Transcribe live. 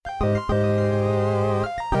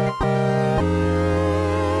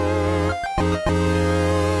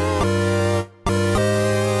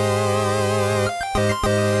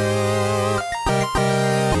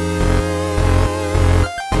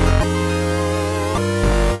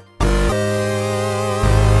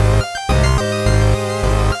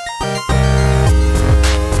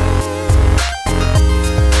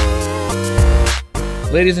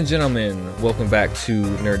Ladies and gentlemen, welcome back to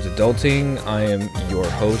Nerds Adulting. I am your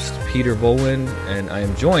host, Peter Volin, and I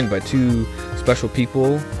am joined by two special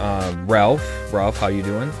people, Ralph. Ralph, how you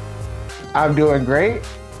doing? I'm doing great.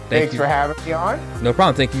 Thanks you for having me on. No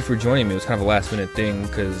problem. Thank you for joining me. It was kind of a last-minute thing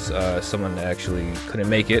because someone actually couldn't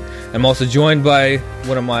make it. I'm also joined by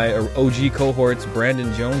one of my OG cohorts,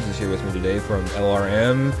 Brandon Jones, is here with me today from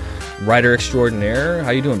LRM, writer extraordinaire.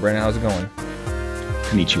 How you doing, Brandon? How's it going?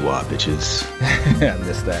 Konnichiwa, bitches. I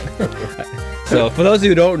missed that. So, for those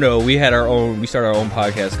who don't know, we started our own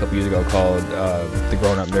podcast a couple years ago called The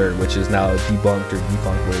Grown Up Nerd, which is now debunked or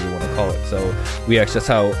defunct, whatever you want to call it. So, that's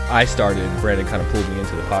how I started. Brandon kind of pulled me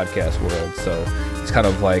into the podcast world. So, it's kind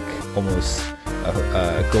of like almost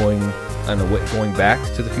going back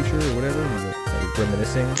to the future or whatever, like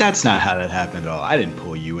reminiscing. That's not how that happened at all. I didn't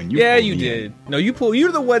pull you in. You did. No,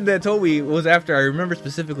 you're the one that told me. It was after, I remember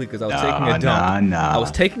specifically because I was taking a dump. I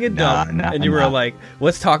was taking a dump, and you were like,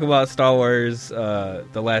 let's talk about Star Wars The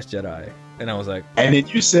Last Jedi. And I was like... And then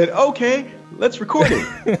you said, okay, let's record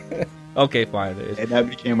it. Okay, fine. And that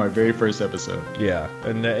became our very first episode. Yeah,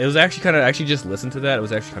 and it was actually just listen to that. It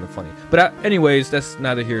was actually kind of funny. But anyways, that's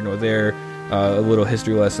neither here nor there. A little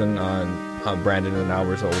history lesson on Brandon and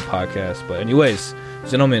Albert's old podcast. But anyways,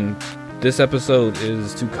 gentlemen, this episode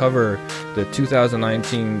is to cover the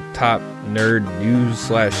 2019 top nerd news /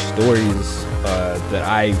 stories that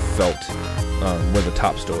I felt were the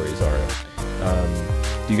top stories are.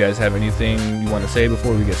 Do you guys have anything you want to say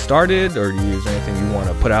before we get started, or is there anything you want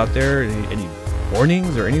to put out there? Any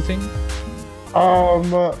warnings or anything?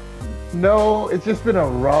 No, it's just been a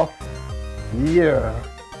rough year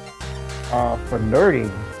for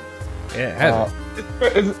nerding. Yeah, it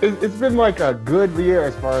hasn't. It's been like a good year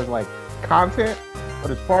as far as like content,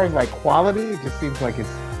 but as far as like quality, it just seems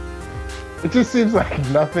like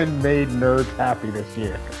nothing made nerds happy this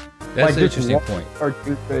year. That's like an interesting point.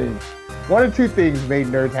 One or two things made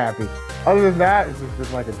nerds happy. Other than that, it's just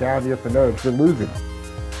been like a down year for nerds. They're losing.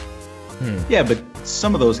 Yeah, but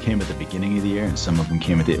some of those came at the beginning of the year, and some of them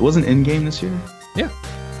came it wasn't Endgame this year? Yeah.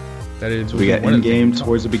 That is. So we got Endgame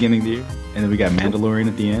towards the beginning of the year, and then we got Mandalorian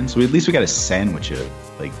at the end. So at least we got a sandwich of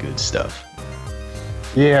like good stuff.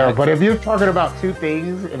 Yeah, but if you're talking about two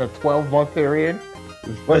things in a 12-month period,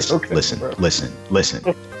 listen.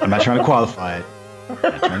 I'm not trying to qualify it. I'm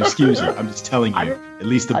not trying to excuse it. I'm just telling you. At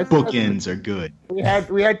least the bookends are good. We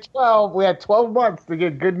had 12 months to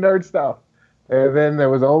get good nerd stuff, and then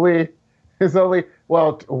there's only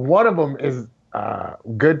one of them is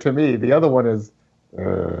good to me. The other one is.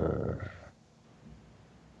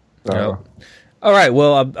 No. All right.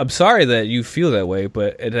 Well, I'm sorry that you feel that way,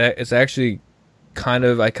 but it's actually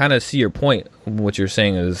I kind of see your point. What you're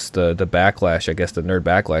saying is the backlash, I guess, the nerd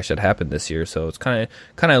backlash that happened this year. So it's kind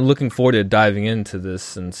of looking forward to diving into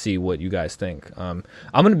this and see what you guys think. I'm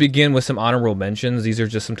going to begin with some honorable mentions. These are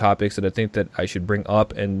just some topics that I think that I should bring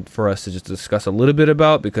up and for us to just discuss a little bit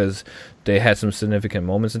about because they had some significant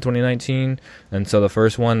moments in 2019. And so the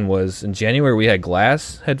first one was in January. We had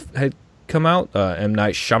Glass had come out. M.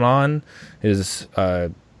 Night Shyamalan is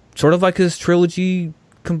sort of like his trilogy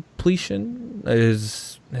completion,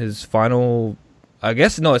 his final. I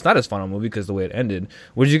guess no, it's not his final movie because the way it ended.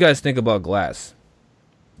 What did you guys think about Glass?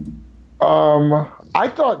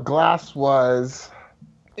 I thought Glass was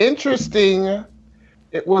interesting.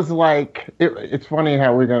 It was like it's funny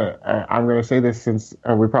how I'm gonna say this since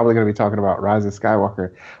we're probably gonna be talking about Rise of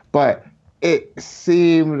Skywalker, but it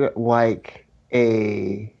seemed like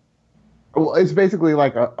it's basically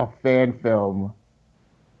like a fan film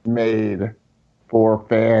made for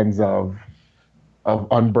fans of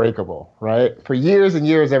Unbreakable, right? For years and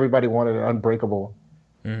years, everybody wanted an Unbreakable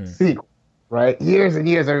sequel, right? Years and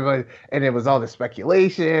years, everybody, and it was all this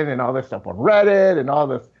speculation and all this stuff on Reddit and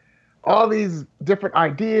all these different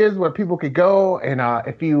ideas where people could go. And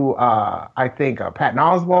if you, I think Patton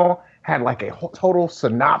Oswalt had like a total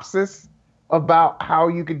synopsis about how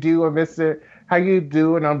you could do how you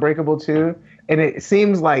do an Unbreakable 2. And it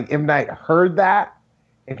seems like M. Night heard that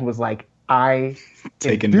and was like,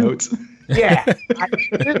 taking notes. Yeah,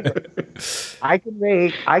 I can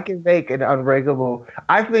make an Unbreakable.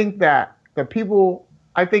 I think that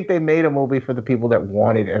they made a movie for the people that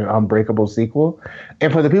wanted an Unbreakable sequel,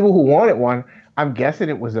 and for the people who wanted one, I'm guessing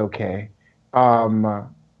it was okay. I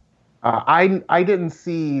didn't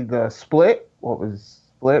see the Split. What was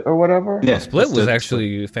Split or whatever? Yeah, Split was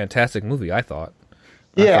actually a fantastic movie. I thought.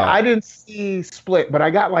 I didn't see Split, but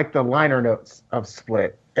I got like the liner notes of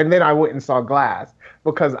Split. And then I went and saw Glass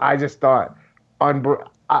because I just thought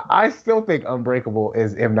I still think Unbreakable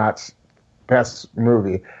is M. Night's best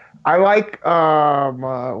movie. I like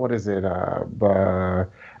what is it?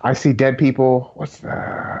 I see dead people. What's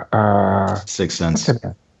that? Sixth Sense.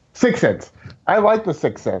 Sixth Sense. I like the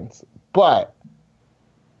Sixth Sense, but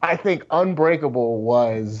I think Unbreakable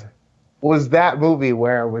was that movie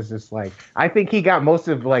where it was just like, I think he got most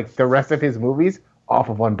of like the rest of his movies off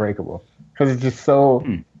of Unbreakable because it's just so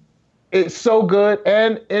it's so good,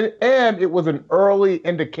 and it was an early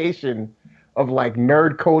indication of like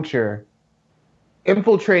nerd culture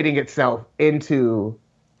infiltrating itself into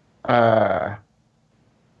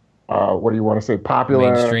what do you want to say,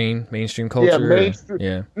 popular mainstream culture.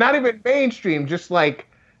 Yeah, not even mainstream, just like,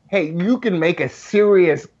 hey, you can make a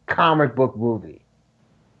serious comic book movie,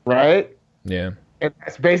 right? Yeah. And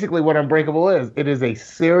that's basically what Unbreakable is. It is a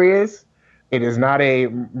serious, it is not a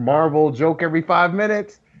Marvel joke every 5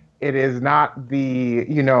 minutes. It is not the,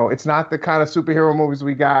 it's not the kind of superhero movies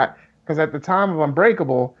we got. Because at the time of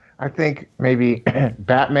Unbreakable, I think maybe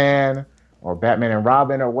Batman or Batman and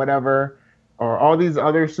Robin or whatever, or all these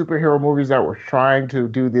other superhero movies that were trying to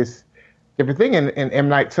do this different thing. And M.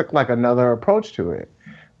 Night took like another approach to it.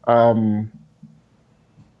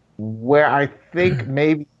 Where I think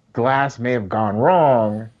maybe Glass may have gone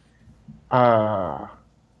wrong,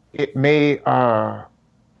 it may, I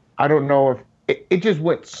don't know if, it just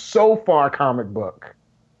went so far comic book,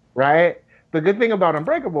 right? The good thing about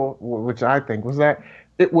Unbreakable, which I think, was that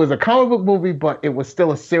it was a comic book movie, but it was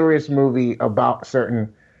still a serious movie about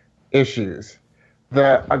certain issues.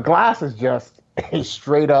 A Glass is just a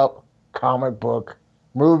straight up comic book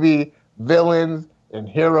movie, villains and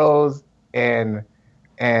heroes and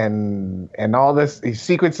all this, these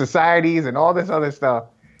secret societies and all this other stuff.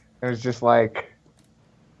 It was just like,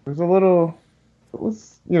 it was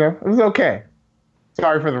okay.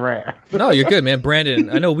 Sorry for the rant. No, you're good, man. Brandon,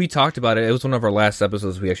 I know we talked about it. It was one of our last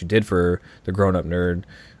episodes we actually did for the Grown Up Nerd.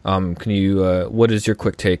 Can you, what is your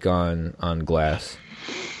quick take on Glass?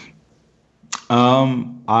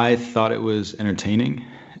 I thought it was entertaining,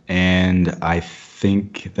 and I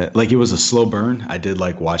think that, like, it was a slow burn. I did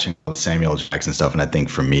like watching Samuel Jackson stuff, and I think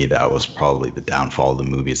for me that was probably the downfall of the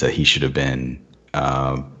movie, is that he should have been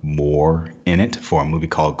more in it for a movie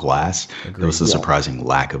called Glass. Agreed. There was a surprising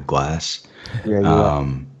lack of Glass. Yeah,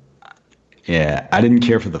 I didn't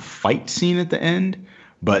care for the fight scene at the end,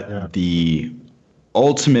 but the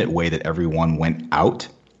ultimate way that everyone went out,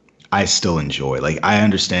 I still enjoy. Like, I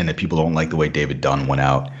understand that people don't like the way David Dunn went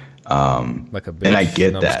out, like a bitch. and I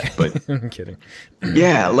get that, but I'm kidding.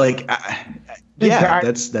 Yeah, like,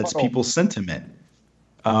 that's people's sentiment.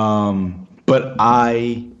 But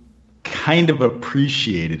I kind of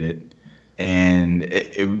appreciated it, and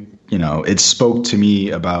it spoke to me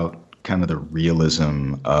about kind of the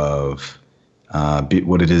realism of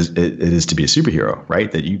what it is to be a superhero,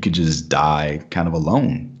 right? That you could just die kind of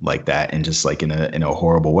alone like that, and just like in a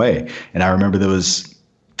horrible way. And I remember there was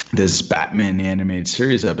this Batman animated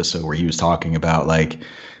series episode where he was talking about, like,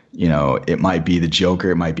 it might be the Joker,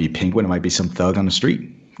 it might be Penguin, it might be some thug on the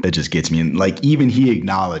street that just gets me. And like, even he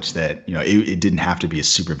acknowledged that, it didn't have to be a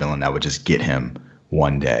supervillain that would just get him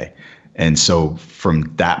one day. And so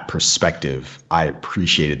from that perspective, I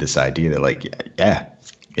appreciated this idea that, like, yeah,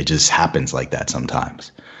 it just happens like that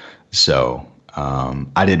sometimes. So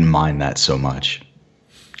I didn't mind that so much.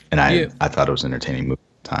 And I thought it was an entertaining movie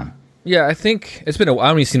at the time. Yeah, I think it's been I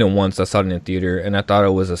only seen it once. I saw it in the theater, and I thought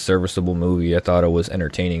it was a serviceable movie. I thought it was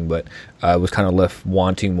entertaining, but I was kind of left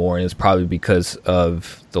wanting more, and it's probably because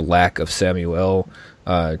of the lack of Samuel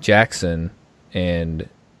Jackson, and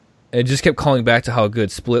it just kept calling back to how good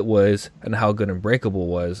Split was and how good Unbreakable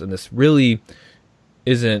was, and this really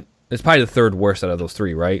isn't. It's probably the third worst out of those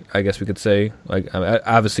three, right? I guess we could say. Like,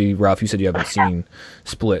 obviously, Ralph, you said you haven't seen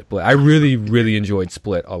Split, but I really, really enjoyed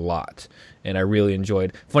Split a lot. And I really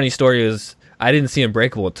enjoyed. Funny story is, I didn't see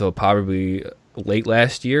Unbreakable until probably late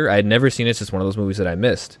last year. I had never seen it. It's just one of those movies that I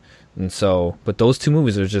missed. And so, but those two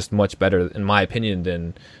movies are just much better, in my opinion,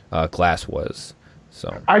 than Glass was.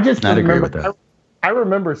 So I just agree with that. I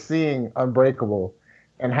remember seeing Unbreakable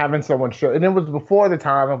and having someone show, and it was before the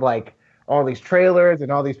time of like all these trailers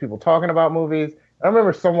and all these people talking about movies. I remember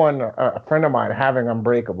a friend of mine, having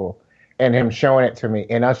Unbreakable and him showing it to me,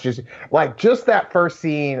 and us just that first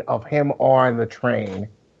scene of him on the train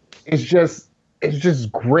is just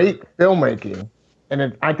great filmmaking.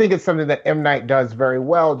 And I think it's something that M. Night does very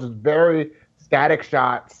well, just very static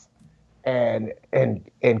shots and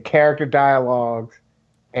character dialogues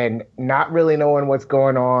and not really knowing what's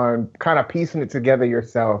going on, kind of piecing it together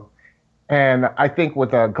yourself. And I think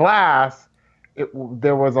with Glass,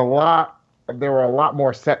 there were a lot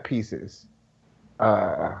more set pieces.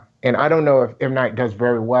 And I don't know if M. Night does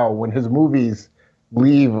very well when his movies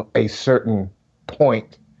leave a certain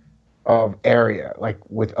point of area, like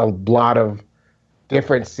with a lot of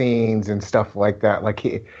different scenes and stuff like that. Like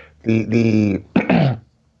the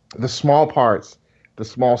the small parts, the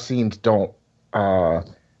small scenes don't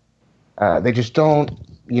they just don't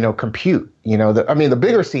compute. The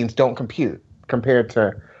bigger scenes don't compute compared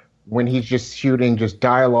to when he's just shooting just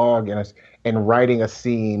dialogue and writing a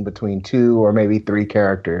scene between two or maybe three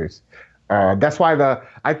characters. That's why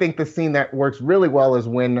I think the scene that works really well is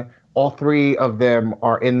when all three of them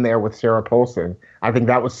are in there with Sarah Paulson. I think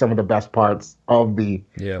that was some of the best parts of the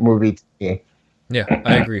movie to me. Yeah,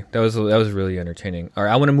 I agree. That was really entertaining. All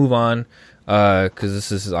right, I want to move on because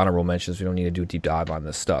this is honorable mentions. We don't need to do a deep dive on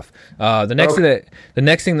this stuff. The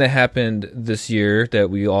next thing that happened this year that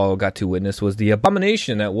we all got to witness was the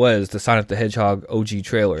abomination that was the Sonic the Hedgehog OG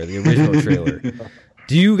trailer, the original trailer.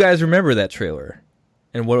 Do you guys remember that trailer?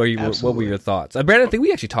 And what were your thoughts? Brandon, I think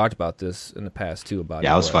we actually talked about this in the past too.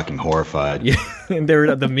 I was fucking horrified. Yeah, and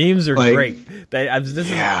the memes are great. This is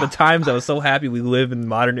the times I was so happy we live in the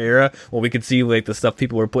modern era when we could see like the stuff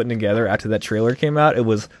people were putting together after that trailer came out. It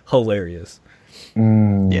was hilarious.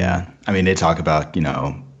 Yeah, I mean they talk about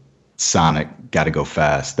Sonic got to go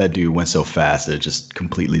fast. That dude went so fast that it just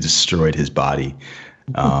completely destroyed his body.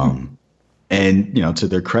 And to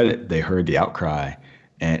their credit, they heard the outcry.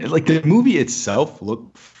 And like the movie itself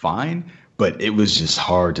looked fine, but it was just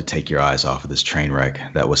hard to take your eyes off of this train wreck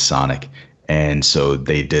that was Sonic. And so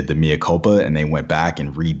they did the mea culpa and they went back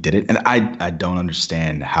and redid it. And I don't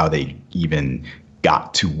understand how they even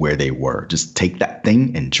got to where they were. Just take that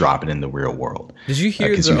thing and drop it in the real world. Did you hear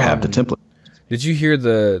because you have the template. Did you hear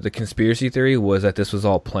the conspiracy theory was that this was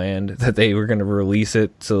all planned, that they were going to release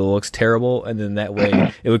it so it looks terrible, and then that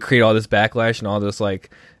way it would create all this backlash and all this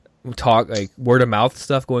like talk, like word of mouth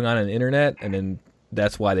stuff going on the internet, and then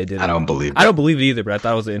that's why they did it. I don't believe it either, but I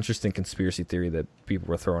thought it was an interesting conspiracy theory that people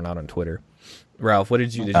were throwing out on Twitter. Ralph, what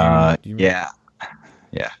did you yeah.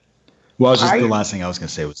 Well, the last thing I was going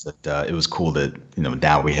to say was that it was cool that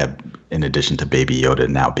now we have, in addition to Baby Yoda,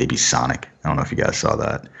 now Baby Sonic. I don't know if you guys saw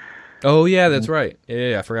that. Oh yeah, that's right.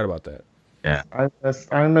 Yeah, I forgot about that. Yeah,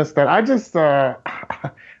 I missed that. I just I'm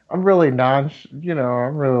really I'm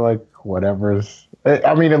really like whatever's.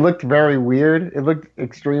 I mean, it looked very weird. It looked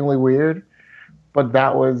extremely weird, but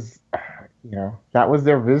that was, that was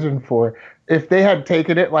their vision for it. If they had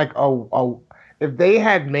taken it like if they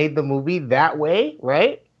had made the movie that way,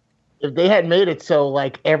 right? If they had made it so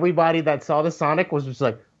like everybody that saw the Sonic was just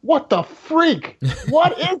like, what the freak?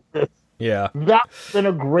 What is this? Yeah. That would have been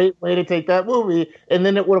a great way to take that movie, and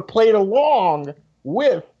then it would have played along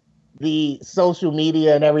with the social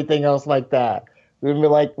media and everything else like that. We'd be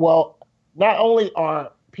like, well, not only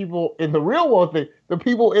are people in the real world the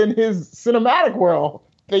people in his cinematic world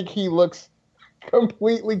think he looks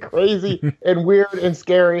completely crazy and weird and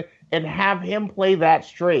scary, and have him play that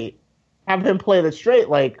straight.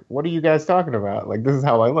 Like, what are you guys talking about? Like, this is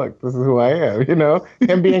how I look. This is who I am,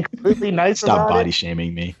 Him being completely nice Stop about body it.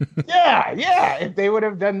 shaming me. Yeah. If they would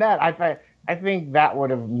have done that, I think that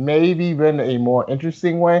would have maybe been a more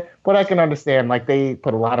interesting way, but I can understand, like, they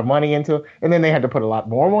put a lot of money into it, and then they had to put a lot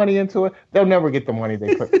more money into it. They'll never get the money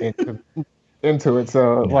they put into it,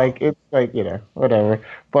 so, it's like, whatever.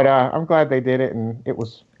 But I'm glad they did it, and it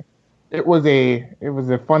was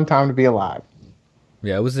a fun time to be alive.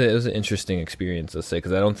 Yeah, it was an interesting experience, let's say,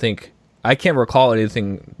 because I can't recall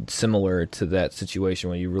anything similar to that situation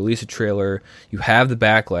when you release a trailer, you have the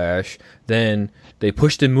backlash, then they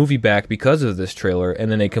push the movie back because of this trailer,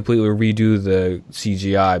 and then they completely redo the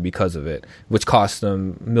CGI because of it, which costs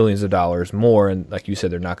them millions of dollars more, and like you said,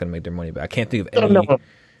 they're not going to make their money back. I can't think of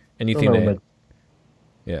anything that...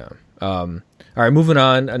 Yeah. All right, moving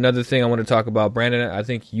on. Another thing I want to talk about, Brandon, I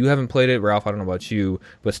think you haven't played it. Ralph, I don't know about you,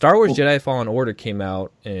 but Star Wars Jedi Fallen Order came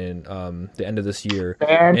out in the end of this year.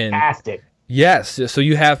 Fantastic. Yes, so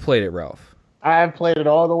you have played it, Ralph. I have played it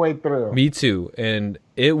all the way through. Me too, and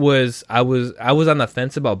it was I was on the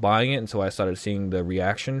fence about buying it until I started seeing the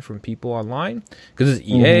reaction from people online, because it's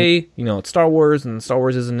EA, it's Star Wars, and Star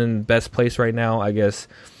Wars isn't in the best place right now, I guess,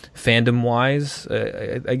 fandom wise,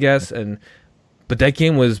 I guess, but that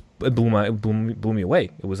game blew me away.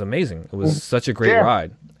 It was amazing. It was such a great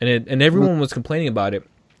ride, and everyone was complaining about it.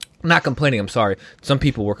 Not complaining, I'm sorry. Some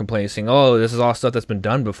people were complaining, saying, "Oh, this is all stuff that's been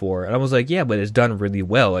done before." And I was like, "Yeah, but it's done really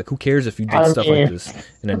well. Like, who cares if you did stuff like this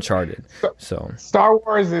in Uncharted?" So Star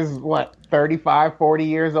Wars is what, 35, 40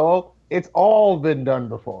 years old. It's all been done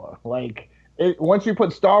before. Like, once you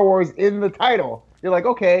put Star Wars in the title, you're like,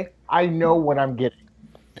 okay, I know what I'm getting.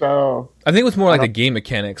 So I think it was more like the game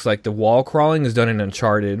mechanics. Like the wall crawling is done in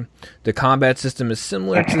Uncharted. The combat system is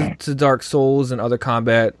similar to Dark Souls and other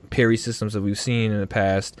combat parry systems that we've seen in the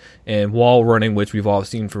past, and wall running, which we've all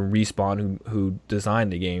seen from Respawn, who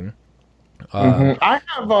designed the game. I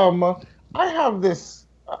have this.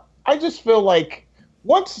 I just feel like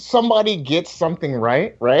once somebody gets something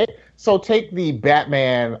right, right? So take the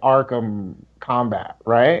Batman Arkham combat,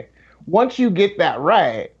 right? Once you get that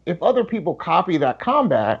right, if other people copy that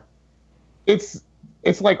combat, it's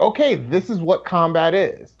it's like, okay, this is what combat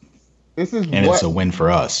is. This is And it's what a win for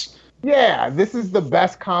us. Yeah, this is the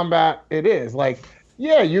best combat it is. Like,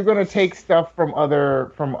 yeah, you're gonna take stuff from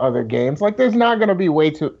other games. Like, there's not gonna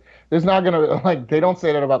like they don't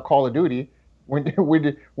say that about Call of Duty.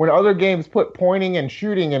 When other games put pointing and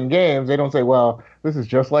shooting in games, they don't say, well, this is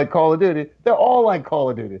just like Call of Duty. They're all like Call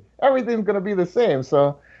of Duty. Everything's gonna be the same.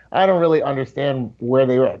 So I don't really understand where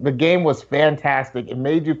they were. The game was fantastic. It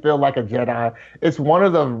made you feel like a Jedi. It's one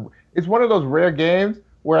of those rare games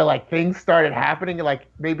where like things started happening, like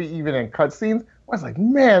maybe even in cutscenes. I was like,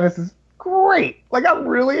 man, this is great. Like I'm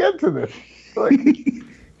really into this. Like,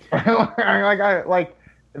 I like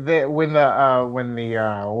the when the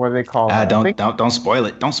what do they call it? Don't spoil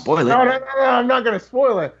it. Don't spoil it. No, I'm not gonna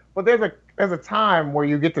spoil it. But there's a time where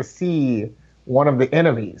you get to see one of the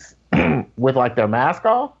enemies with like their mask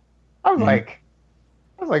off. I was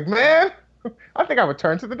like, man, I think I would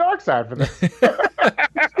turn to the dark side for this.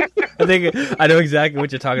 I think I know exactly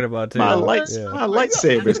what you're talking about too. My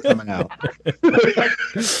lightsaber's coming out.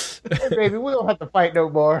 Hey, baby, we don't have to fight no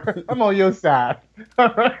more. I'm on your side.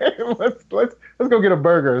 All right, let's go get a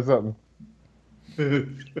burger or something.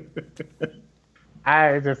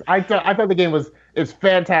 I thought the game was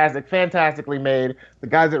fantastic, fantastically made. The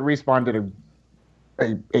guys at Respawn did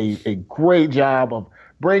a great job of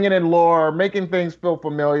bringing in lore, making things feel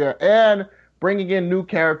familiar, and bringing in new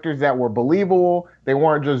characters that were believable. They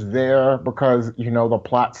weren't just there because the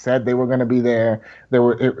plot said they were going to be there.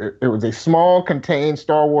 It was a small, contained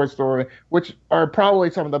Star Wars story, which are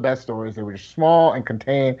probably some of the best stories. They were just small and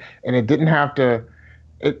contained, and it didn't have to.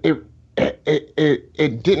 It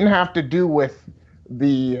didn't have to do with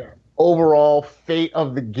the overall fate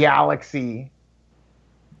of the galaxy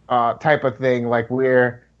type of thing. Like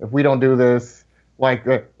if we don't do this, like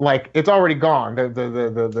it's already gone.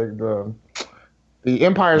 The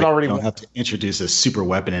Empire's already. You don't have to introduce a super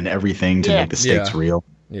weapon and everything to make the stakes real.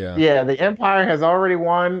 Yeah. Yeah, the Empire has already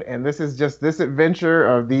won, and this is just this adventure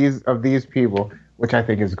of these people, which I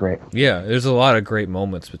think is great. Yeah, there's a lot of great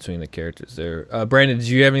moments between the characters there. Brandon, did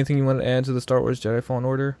you have anything you want to add to the Star Wars Jedi Fallen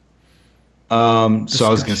Order? So I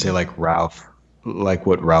was gonna say, like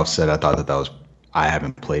what Ralph said. I thought that was. I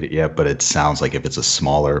haven't played it yet, but it sounds like if it's a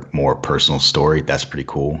smaller, more personal story, that's pretty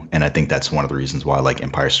cool. And I think that's one of the reasons why I like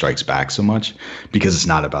Empire Strikes Back so much, because it's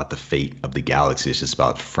not about the fate of the galaxy. It's just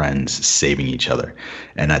about friends saving each other.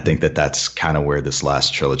 And I think that that's kind of where this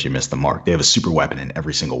last trilogy missed the mark. They have a super weapon in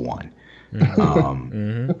every single one.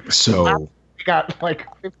 So we got like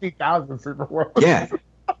 50,000 super weapons.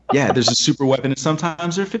 Yeah, there's a super weapon, and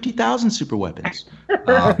sometimes there are 50,000 super weapons.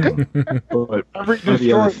 But Every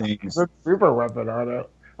the other things, a super weapon on it.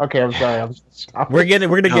 Okay, I'm sorry. We're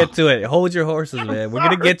gonna get to it. Hold your horses, man. We're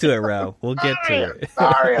gonna get to it, Ralph. We'll get to it.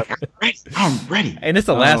 Sorry. I'm ready. And it's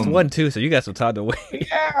the last one too, so you got some time to wait.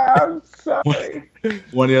 Yeah, I'm sorry.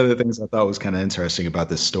 One of the other things I thought was kind of interesting about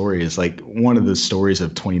this story is like one of the stories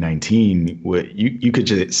of 2019. You could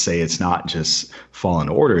just say it's not just Fallen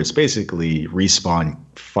Order. It's basically Respawn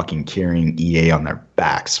fucking carrying EA on their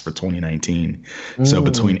backs for 2019. So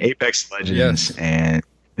between Apex Legends and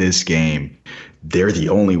this game, they're the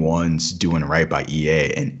only ones doing right by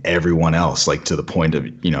EA, and everyone else, like to the point of,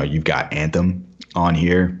 you've got Anthem on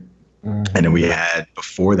here. And then we had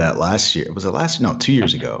before that last year, 2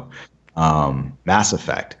 years ago, Mass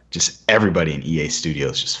Effect. Just everybody in EA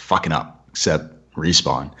Studios just fucking up except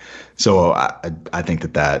Respawn. So I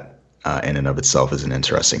think that in and of itself is an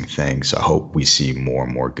interesting thing. So I hope we see more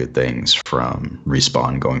and more good things from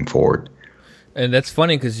Respawn going forward. And that's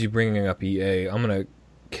funny because you're bringing up EA. I'm gonna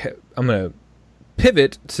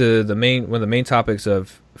pivot to one of the main topics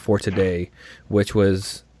for today, which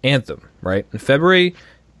was Anthem. Right, in February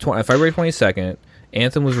 22nd,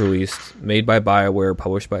 Anthem was released, made by BioWare,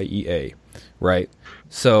 published by EA. Right,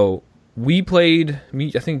 so I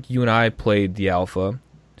think you and I played the alpha,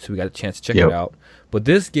 so we got a chance to check it out. But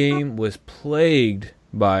this game was plagued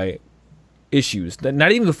by issues.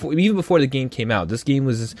 Not even before the game came out. This game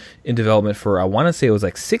was in development for, I want to say it was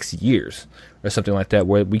like 6 years or something like that,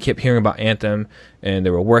 where we kept hearing about Anthem and they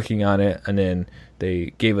were working on it, and then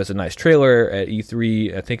they gave us a nice trailer at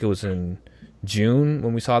E3. I think it was in June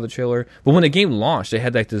when we saw the trailer. But when the game launched, they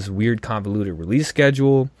had like this weird convoluted release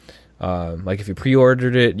schedule. Like if you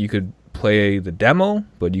pre-ordered it, you could play the demo,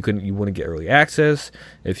 but you wouldn't get early access.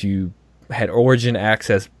 If you had Origin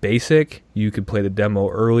Access Basic, you could play the demo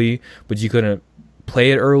early, but you couldn't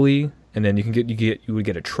play it early and then you would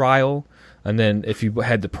get a trial, and then if you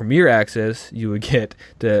had the Premier access, you would get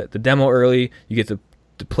the demo early. You get to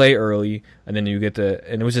play early, and then you get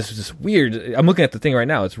and it was just weird. I'm looking at the thing right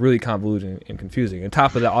now. It's really convoluted and confusing. On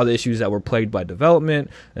top of that, all the issues that were plagued by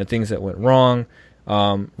development and things that went wrong.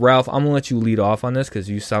 Ralph, I'm gonna let you lead off on this because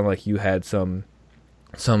you sound like you had some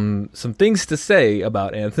things to say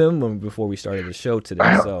about Anthem before we started the show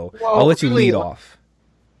today. So I'll let you lead off.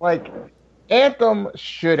 Like, Anthem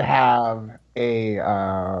should have a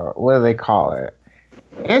what do they call it?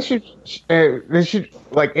 Anthem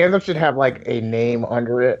should have like a name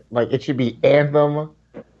under it. Like, it should be Anthem: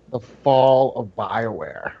 The Fall of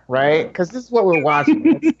BioWare, right? Because this is what we're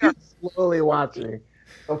watching. We're slowly watching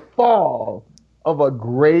the fall of a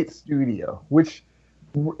great studio, which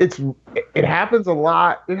it happens a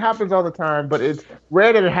lot. It happens all the time, but it's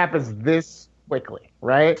rare that it happens this quickly,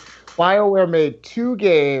 right? BioWare made 2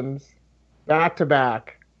 games back to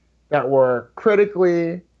back that were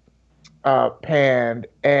critically panned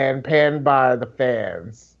by the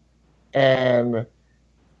fans, and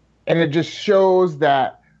it just shows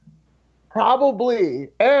that probably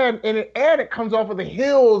and it comes off of the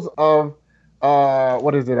heels of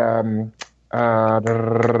what is it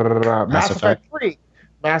Mass Effect 3.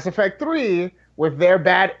 Mass Effect 3 with their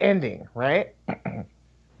bad ending, right?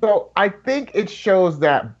 So I think it shows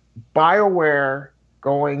that BioWare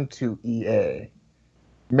going to EA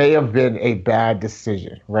may have been a bad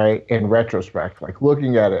decision, right? In retrospect, like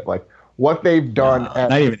looking at it, like what they've done.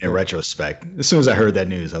 Not even in retrospect. As soon as I heard that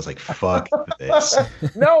news, I was like, fuck this.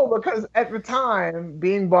 No, because at the time,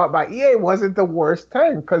 being bought by EA wasn't the worst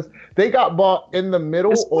thing, because they got bought in the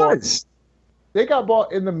middle They got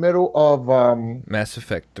bought in the middle of Mass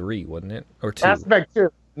Effect 3, wasn't it? Or 2? Mass Effect 2.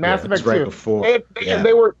 Mass Effect 2. Right before.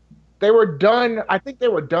 They were done. I think they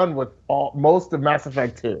were done with most of Mass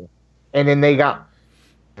Effect 2, and then they got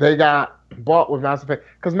bought with Mass Effect,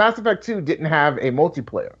 because Mass Effect 2 didn't have a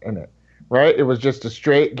multiplayer in it, right? It was just a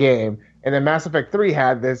straight game, and then Mass Effect 3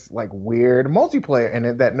 had this like weird multiplayer in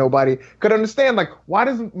it that nobody could understand. Like, why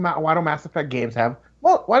do Mass Effect games have?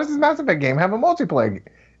 Why does this Mass Effect game have a multiplayer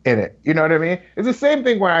in it? You know what I mean? It's the same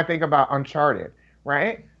thing when I think about Uncharted,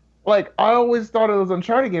 right? Like, I always thought of those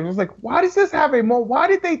Uncharted games. I was like, why does this have why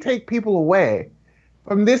did they take people away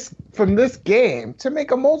from this game to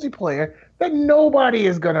make a multiplayer that nobody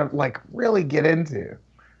is gonna like really get into?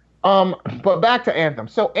 But back to Anthem.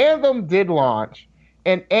 So Anthem did launch,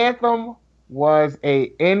 and Anthem was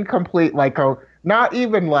a incomplete, like not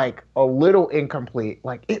even like a little incomplete,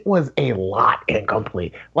 like it was a lot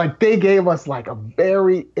incomplete. Like, they gave us like a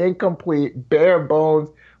very incomplete, bare bones,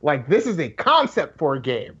 like, this is a concept for a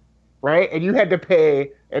game, right? And you had to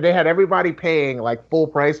pay, and they had everybody paying like full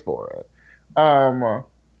price for it.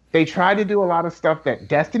 They tried to do a lot of stuff that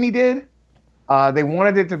Destiny did. They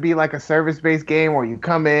wanted it to be like a service-based game where you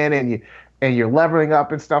come in and you're leveling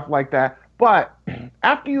up and stuff like that. But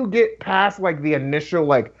after you get past like the initial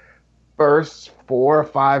like first 4 or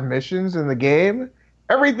 5 missions in the game,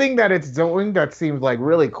 everything that it's doing that seems like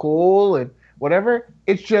really cool and whatever,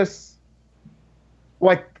 it's just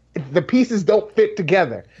like the pieces don't fit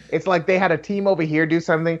together. It's like they had a team over here do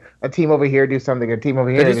something, a team over here do something, a team over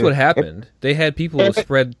here. That is what happened. They had people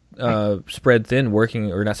spread thin,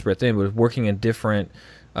 working, or not spread thin, but working in different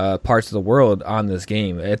parts of the world on this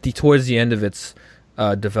game. Towards the end of its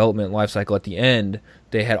development lifecycle, at the end,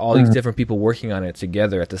 they had all these different people working on it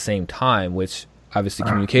together at the same time, which obviously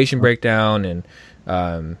communication breakdown and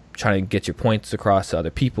trying to get your points across to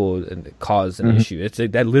other people and cause an issue.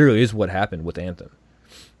 That literally is what happened with Anthem.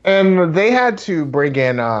 And they had to bring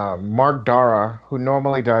in Mark Dara, who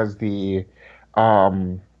normally does the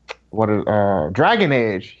Dragon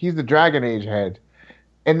Age. He's the Dragon Age head,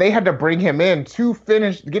 and they had to bring him in to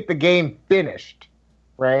get the game finished,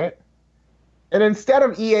 right? And instead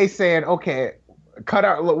of EA saying, "Okay,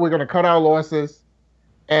 we're going to cut our losses,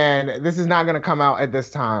 and this is not going to come out at this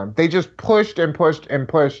time," they just pushed and pushed and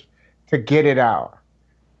pushed to get it out,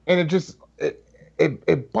 and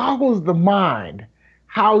it boggles the mind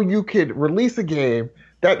how you could release a game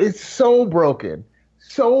that is so broken,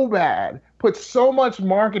 so bad, put so much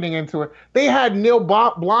marketing into it. They had Neil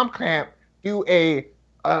Blomkamp do a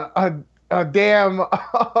damn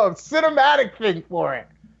cinematic thing for it,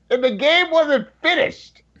 and the game wasn't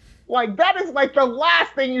finished. Like, that is like the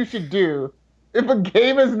last thing you should do if a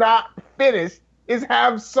game is not finished, is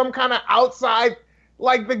have some kind of outside,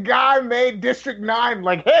 like the guy made District 9,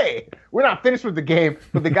 like, hey, we're not finished with the game,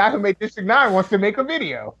 but the guy who made District 9 wants to make a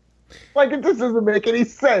video. Like, it just doesn't make any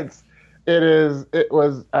sense. But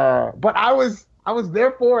I was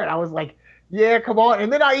there for it. I was like, yeah, come on.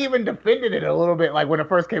 And then I even defended it a little bit, like when it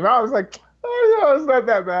first came out. I was like, Oh, no, it's not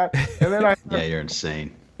that bad. And then Yeah, you're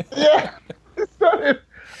insane. yeah, it started.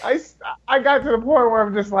 I got to the point where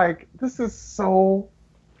I'm just like, this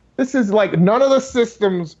is like none of the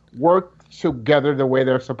systems work together the way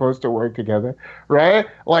they're supposed to work together, right?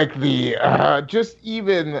 Like the just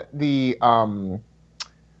even the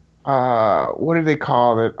what do they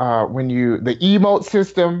call it? When you the emote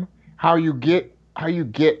system, how you get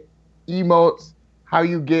emotes, how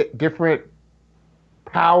you get different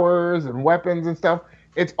powers and weapons and stuff.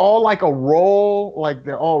 It's all like a roll, like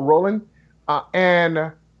they're all rolling.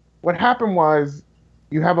 And what happened was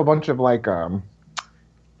you have a bunch of like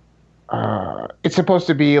it's supposed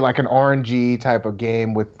to be like an RNG type of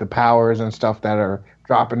game with the powers and stuff that are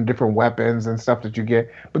dropping different weapons and stuff that you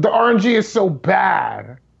get. But the RNG is so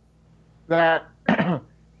bad that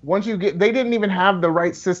once you get, they didn't even have the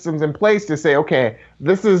right systems in place to say, okay,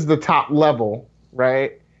 this is the top level,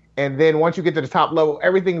 right? And then once you get to the top level,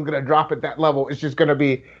 everything's going to drop at that level. It's just going to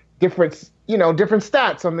be different, different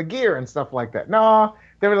stats on the gear and stuff like that. No,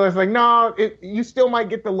 they were just like, no, you still might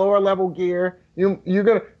get the lower level gear.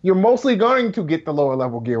 You're mostly going to get the lower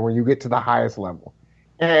level gear when you get to the highest level.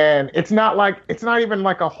 And it's not even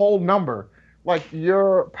like a whole number. Like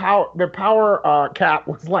the power cap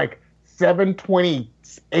was like 728.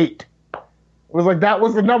 It was like that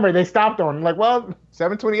was the number they stopped on. I'm like, well,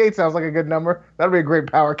 728 sounds like a good number. That'd be a great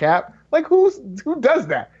power cap. Like who does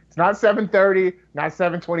that? It's not 730, not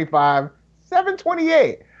 725, 728.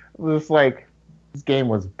 It was like this game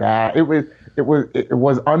was bad. It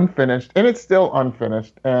was unfinished, and it's still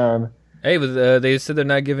unfinished. And hey, but they said they're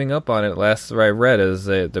not giving up on it. Last I read is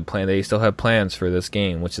they still have plans for this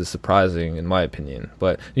game, which is surprising in my opinion.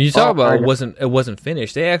 But you talk about it wasn't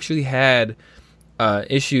finished. They actually had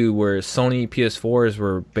issue where Sony PS4s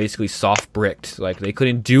were basically soft bricked. Like they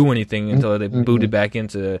couldn't do anything until they booted back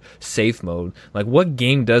into safe mode. Like what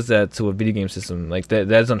game does that to a video game system? Like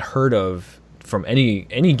that's unheard of from any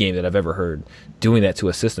game that I've ever heard doing that to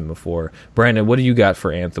a system before. Brandon, what do you got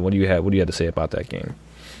for Anthem? What do you have to say about that game?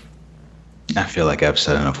 I feel like I've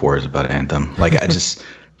said enough words about Anthem. Like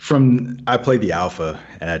I played the alpha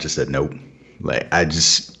and I just said nope. Like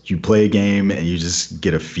you play a game and you just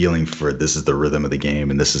get a feeling for this is the rhythm of the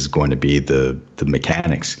game and this is going to be the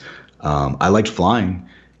mechanics. I liked flying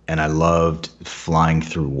and I loved flying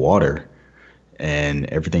through water, and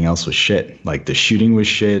everything else was shit. Like the shooting was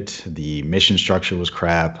shit, the mission structure was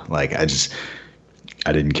crap. Like I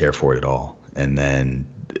didn't care for it at all. And then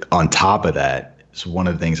on top of that, it's one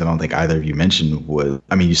of the things I don't think either of you mentioned was,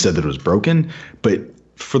 I mean, you said that it was broken, but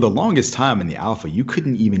for the longest time in the alpha, you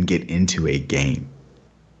couldn't even get into a game.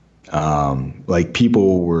 Like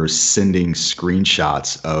people were sending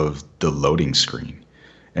screenshots of the loading screen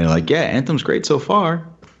and like, yeah, Anthem's great so far.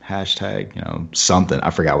 Hashtag, something. I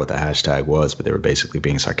forgot what the hashtag was, but they were basically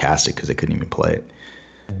being sarcastic because they couldn't even play it.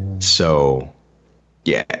 So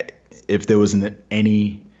yeah, if there wasn't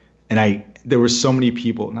any, there were so many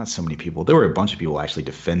people, not so many people, there were a bunch of people actually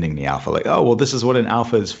defending the alpha. Like, oh, well, this is what an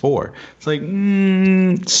alpha is for. It's like,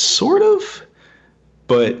 sort of.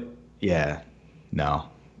 But yeah, no.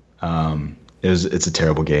 It's a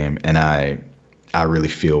terrible game. And I really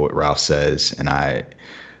feel what Ralph says. And I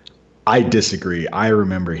disagree. I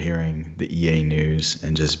remember hearing the EA news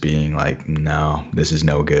and just being like, no, this is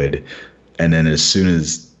no good. And then as soon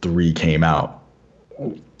as 3 came out,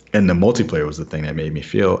 and the multiplayer was the thing that made me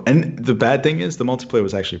feel. And the bad thing is the multiplayer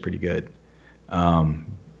was actually pretty good.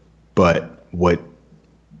 But what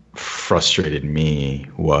frustrated me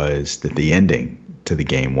was that the ending to the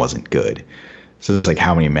game wasn't good. So it's like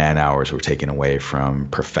how many man hours were taken away from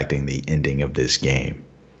perfecting the ending of this game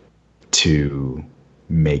to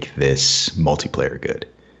make this multiplayer good.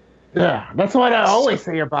 Yeah, that's what I always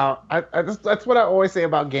say about. That's what I always say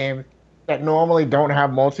about games that normally don't have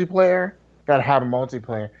multiplayer that have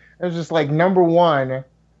multiplayer. It's just like, number one,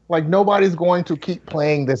 like nobody's going to keep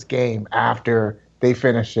playing this game after they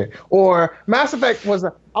finish it. Or Mass Effect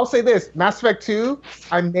I'll say this, Mass Effect 2,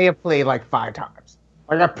 I may have played like 5 times.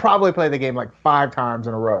 Like I probably played the game like 5 times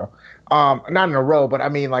in a row. Not in a row, but I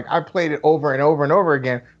mean like I played it over and over and over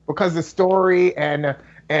again because the story and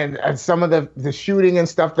some of the shooting and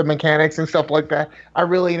stuff, the mechanics and stuff like that, I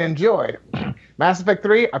really enjoyed. Mass Effect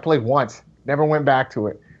 3, I played once, never went back to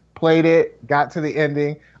it. Played it, got to the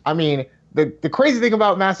ending. I mean, the crazy thing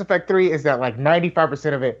about Mass Effect 3 is that like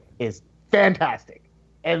 95% of it is fantastic.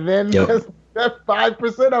 And then there's that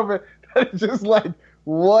 5% of it that's just like,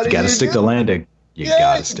 what you gotta stick the landing. You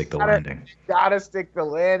gotta stick the landing. You gotta stick the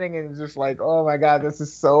landing, and it's just like, oh my god, this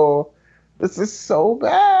is so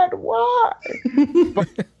bad. Why?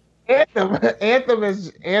 But Anthem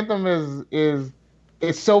is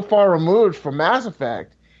so far removed from Mass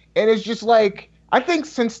Effect. And it's just like, I think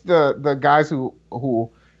since the guys who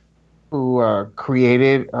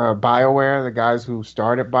created BioWare, the guys who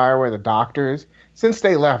started BioWare, the doctors, since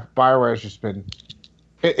they left, BioWare has just been,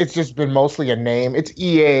 it's just been mostly a name. It's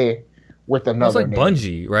EA with another it's like name.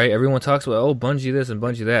 Bungie, right? Everyone talks about, oh, Bungie this and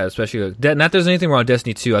Bungie that, especially not that there's anything wrong with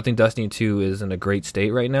Destiny 2. I think Destiny 2 is in a great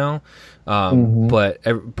state right now.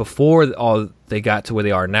 But before they got to where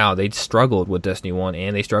they are now, they struggled with Destiny 1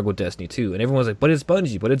 and they struggled with Destiny 2. And everyone's like, but it's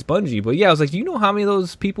Bungie, but it's Bungie. But yeah, I was like, you know how many of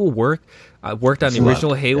those people worked on the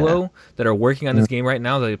original Halo that are working on this game right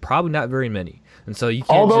now? They're probably not very many. And so you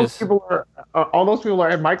can't all those people are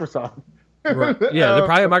at Microsoft. Right. Yeah, they're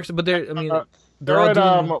probably at Microsoft, but they're all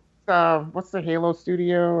doing... what's the Halo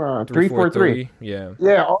studio? 343. Yeah.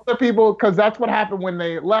 Yeah, all the people, because that's what happened when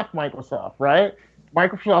they left Microsoft, right?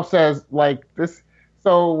 Microsoft says, like, this.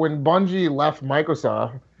 So when Bungie left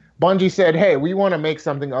Microsoft, Bungie said, hey, we want to make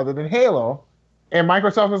something other than Halo. And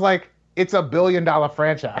Microsoft was like, it's $1 billion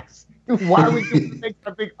franchise. Why would you make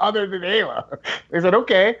something other than Halo? They said,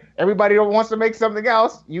 okay, everybody wants to make something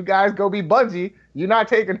else. You guys go be Bungie. You're not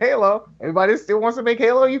taking Halo. Everybody still wants to make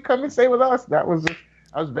Halo. You come and stay with us. That was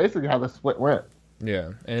basically how the split went.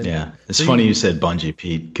 Yeah. It's funny you said Bungie,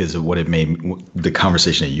 Pete, because of what it made. The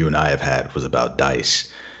conversation that you and I have had was about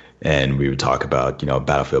DICE. And we would talk about,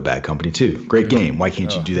 Battlefield Bad Company 2. Great game. Why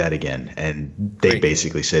can't you do that again? And they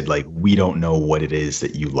basically said, like, we don't know what it is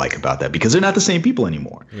that you like about that because they're not the same people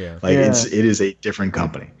anymore. Yeah. It is a different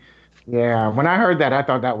company. Yeah. When I heard that, I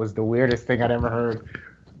thought that was the weirdest thing I'd ever heard.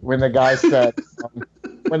 When the guy said,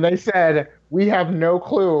 when they said, we have no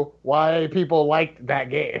clue why people liked that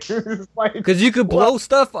game. Because you could blow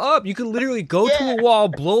stuff up. You could literally go to a wall,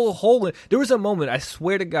 blow a hole in. There was a moment, I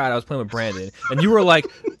swear to God, I was playing with Brandon, and you were like,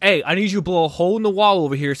 hey, I need you to blow a hole in the wall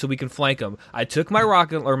over here so we can flank them. I took my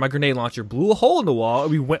rocket or my grenade launcher, blew a hole in the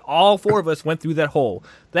wall, and all four of us went through that hole.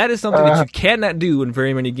 That is something that you cannot do in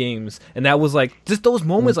very many games. And that was like, just those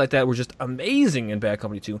moments like that were just amazing in Bad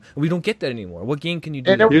Company 2. And we don't get that anymore. What game can you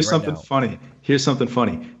do? Here's something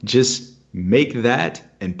funny. Just make that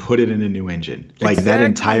and put it in a new engine. Like that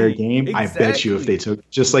entire game, I bet you if they took,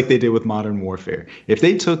 just like they did with Modern Warfare, if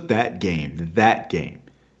they took that game,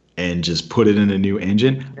 and just put it in a new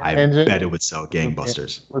engine, I bet it would sell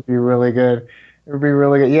gangbusters. It would be really good. It would be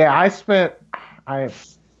really good. Yeah,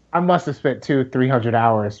 I must have spent 200-300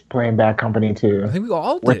 hours playing Bad Company 2. I think we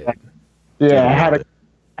all did. I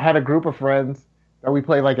had a group of friends that we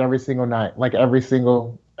played like every single night, every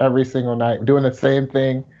single night, doing the same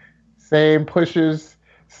thing. Same pushes,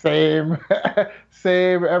 same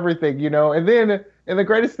everything, And the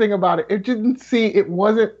greatest thing about it, it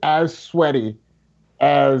wasn't as sweaty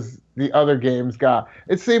as the other games got.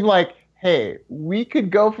 It seemed like, hey, we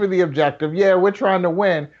could go for the objective. Yeah, we're trying to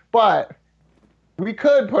win, but we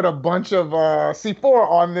could put a bunch of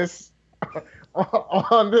C4 on this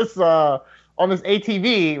on this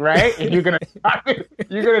ATV, right? And you're gonna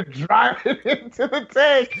drive it into the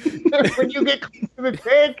tank. And when you get close to the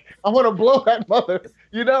tank, I want to blow that mother.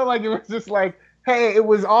 It was just like, hey, it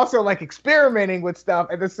was also like experimenting with stuff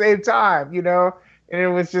at the same time, And it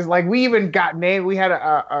was just like, we even got named. We had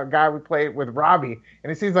a guy we played with, Robbie,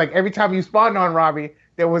 and it seems like every time you spawned on Robbie,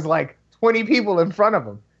 there was like 20 people in front of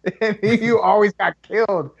him, and you always got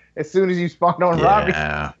killed as soon as you spawned on Robbie.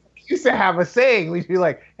 Used to have a saying. We'd be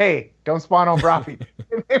like, hey, don't spawn on Robbie.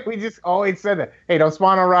 And we just always said that. Hey, don't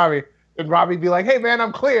spawn on Robbie. And Robbie'd be like, hey, man,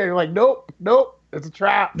 I'm clear. And you're like, nope, it's a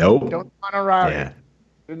trap. Nope. Don't spawn on Robbie. Yeah.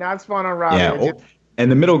 Do not spawn on Robbie. Yeah. And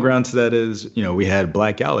the middle ground to that is, we had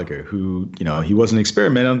Black Gallagher, who, he wasn't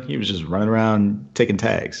experimenting. He was just running around taking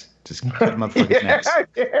tags. Just cutting motherfuckers' necks.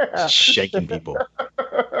 Just shaking people.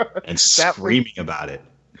 And screaming about it.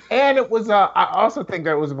 And it was, I also think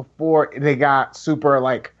that it was before they got super,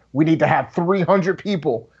 we need to have 300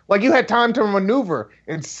 people. Like, you had time to maneuver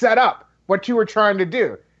and set up what you were trying to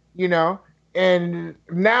do, And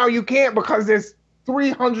now you can't because there's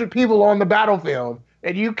 300 people on the battlefield.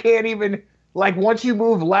 And you can't even, once you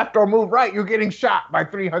move left or move right, you're getting shot by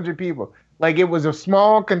 300 people. It was a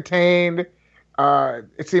small, contained,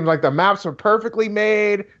 it seemed like the maps were perfectly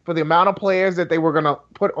made for the amount of players that they were going to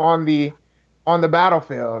put on the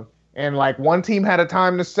battlefield. And one team had a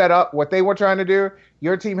time to set up what they were trying to do.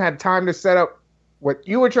 Your team had time to set up what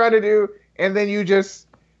you were trying to do. And then you just,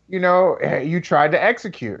 you tried to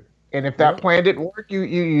execute. And if that plan didn't work,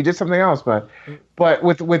 you did something else. But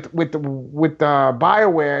with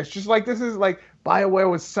BioWare, it's just like, this is like, BioWare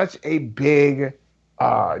was such a big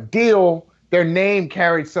deal. Their name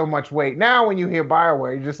carried so much weight. Now when you hear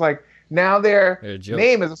BioWare, you're just like, now their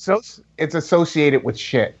name is associated with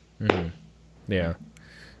shit. Mm-hmm. Yeah.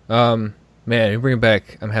 Man, you bring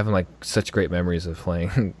back. I'm having like such great memories of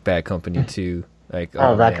playing Bad Company 2. Like,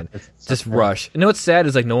 Oh, that man, is so just good. Rush. You know what's sad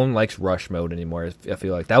is like no one likes Rush mode anymore. I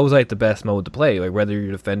feel like that was like the best mode to play. Like whether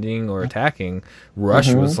you're defending or attacking,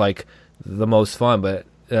 Rush was like the most fun. But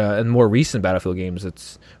in more recent Battlefield games,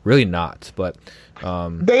 it's really not. But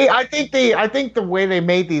I think the way they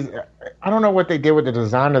made these, I don't know what they did with the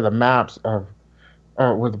design of the maps of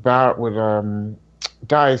with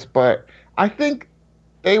Dice, but I think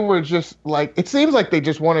they were just like, it seems like they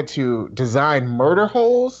just wanted to design murder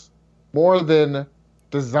holes more than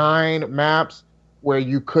design maps where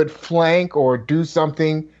you could flank or do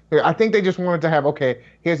something. I think they just wanted to have, okay,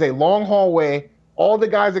 here's a long hallway. All the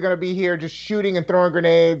guys are going to be here just shooting and throwing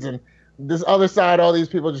grenades, and this other side, all these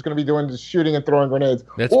people are just going to be doing just shooting and throwing grenades.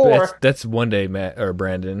 That's one day, Matt or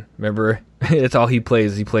Brandon. Remember, it's all he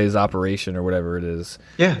plays. He plays Operation or whatever it is.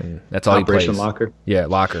 Yeah, and that's all Operation he plays. Locker. Yeah,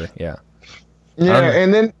 Locker. Yeah. Yeah,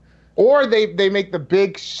 and then, or they make the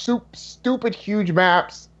big, stupid, huge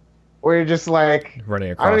maps where you're just like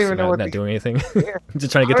running across, I don't even know not doing anything, Yeah.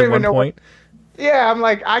 just trying to get to one point. Yeah, I'm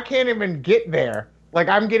like, I can't even get there. Like,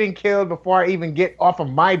 I'm getting killed before I even get off of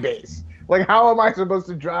my base. Like, how am I supposed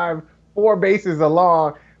to drive 4 bases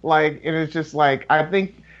along? Like, and it's just like, I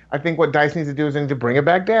think what DICE needs to do is they need to bring it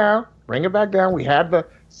back down. Bring it back down. We had the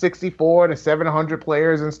 64 to 700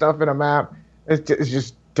 players and stuff in a map. It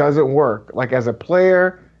just doesn't work. Like, as a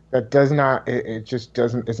player, that does not, it just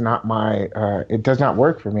doesn't, it's not my, it does not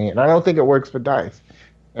work for me. And I don't think it works for DICE.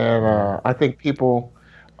 And I think people,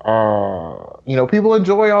 people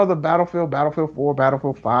enjoy all the Battlefield 4,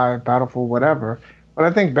 Battlefield 5, Battlefield whatever. But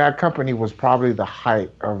I think Bad Company was probably the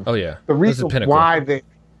height of the reason why the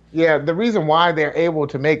reason why they're able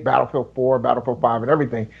to make Battlefield 4, Battlefield 5, and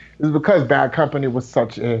everything is because Bad Company was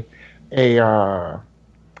such it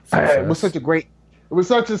was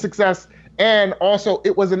such a success. And also,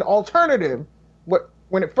 it was an alternative.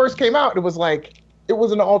 When it first came out, it was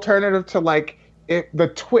an alternative to the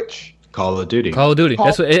Twitch. Call of Duty.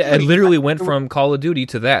 That's what it literally went from Call of Duty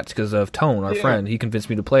to that because of Tone, our friend. He convinced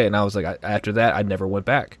me to play it, and I was like, after that, I never went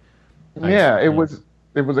back. It was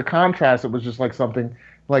a contrast. It was just like something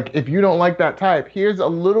like, if you don't like that type, here's a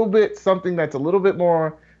little bit something that's a little bit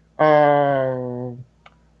more.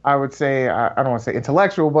 I would say I don't want to say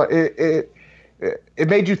intellectual, but it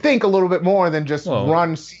made you think a little bit more than just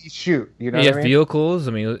run, see, shoot. You know, what I mean? Vehicles.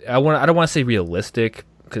 I mean, I don't want to say realistic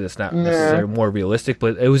because it's not necessarily more realistic,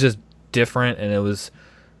 but it was just different, and it was.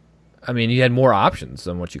 I mean, you had more options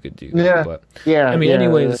than what you could do.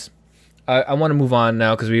 Anyways, I want to move on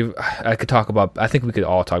now because I could talk about. I think we could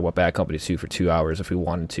all talk about Bad Company 2 for 2 hours if we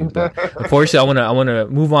wanted to. But unfortunately, I want to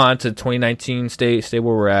move on to 2019. Stay where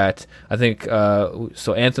we're at. I think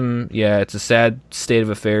so. Anthem, it's a sad state of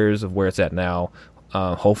affairs of where it's at now.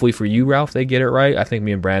 Hopefully for you, Ralph, they get it right. I think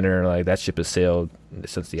me and Brandon are like, that ship has sailed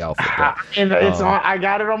since the alpha. And I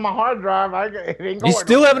got it on my hard drive. You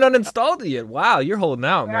still haven't uninstalled it yet. Wow, you're holding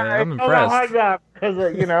out, man. I'm impressed. On my hard drive because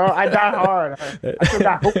I die hard. I still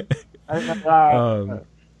got hope.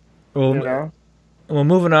 Well,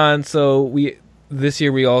 moving on. So this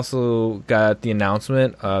year we also got the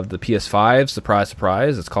announcement of the PS5.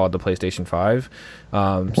 Surprise! It's called the PlayStation 5.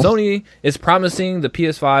 Sony is promising the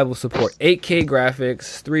PS5 will support 8K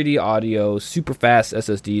graphics, 3D audio, super fast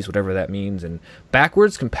SSDs, whatever that means, and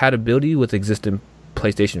backwards compatibility with existing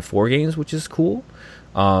PlayStation 4 games, which is cool.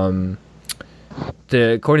 According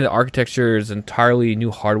to the architecture, is entirely new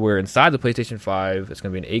hardware inside the PlayStation 5. It's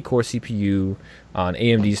going to be an 8-core CPU on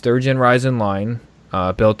AMD's 3rd Gen Ryzen line,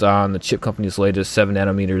 built on the chip company's latest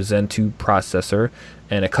 7nm Zen 2 processor,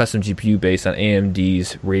 and a custom GPU based on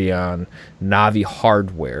AMD's Radeon Navi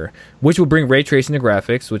hardware, which will bring ray tracing to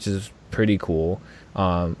graphics, which is pretty cool.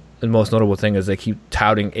 The most notable thing is they keep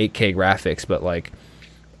touting 8K graphics, but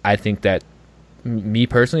I think that me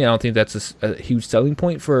personally, I don't think that's a huge selling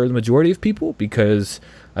point for the majority of people, because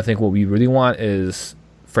I think what we really want is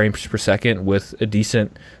frames per second with a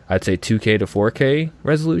decent, I'd say 2K to 4K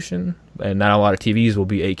resolution, and not a lot of TVs will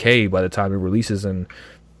be 8K by the time it releases in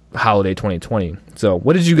holiday 2020. So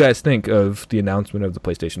what did you guys think of the announcement of the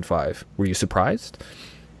PlayStation 5? Were you surprised?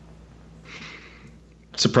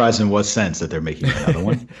 Surprised in what sense? That they're making another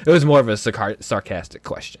one? It was more of a sarcastic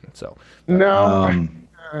question. So no.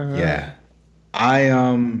 Yeah.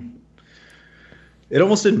 It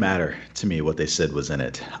almost didn't matter to me what they said was in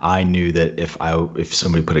it. I knew that if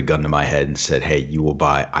somebody put a gun to my head and said, "Hey, you will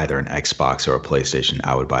buy either an Xbox or a PlayStation,"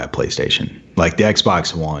 I would buy a PlayStation. Like, the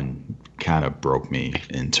Xbox One kind of broke me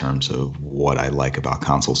in terms of what I like about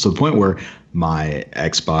consoles, to the point where my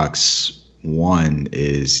Xbox One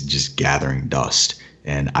is just gathering dust,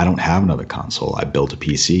 and I don't have another console. I built a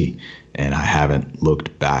PC, and I haven't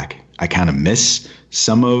looked back. I kind of miss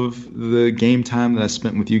some of the game time that I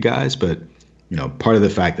spent with you guys, but part of the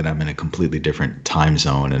fact that I'm in a completely different time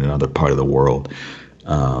zone in another part of the world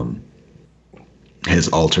has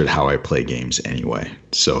altered how I play games anyway.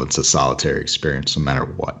 So it's a solitary experience no matter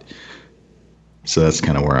what. So that's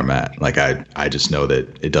kind of where I'm at. Like I just know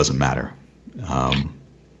that it doesn't matter.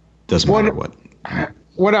 Doesn't matter what.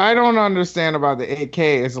 What I don't understand about the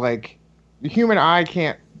 8K is like the human eye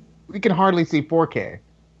we can hardly see 4K.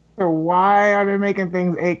 So why are they making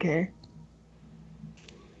things 8K?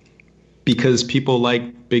 Because people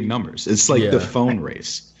like big numbers. It's like the phone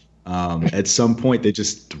race. At some point, they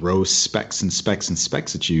just throw specs and specs and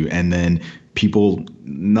specs at you, and then people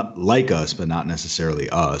not like us, but not necessarily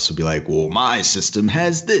us, will be like, "Well, my system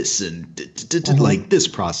has this and like this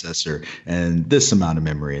processor and this amount of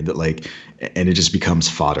memory," and and it just becomes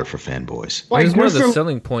fodder for fanboys. Like, it was one of the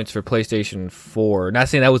selling points for PlayStation 4. Not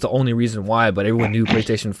saying that was the only reason why, but everyone knew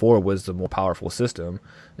PlayStation 4 was the more powerful system,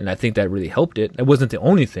 and I think that really helped it. It wasn't the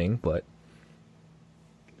only thing, but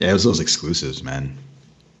yeah, it was those exclusives, man.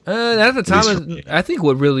 At the time, I think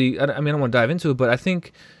what really, I mean, I don't want to dive into it, but I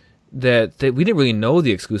think that we didn't really know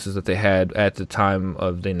the exclusives that they had at the time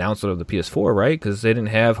of the announcement of the PS4, right? Because they didn't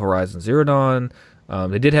have Horizon Zero Dawn.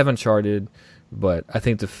 They did have Uncharted, but I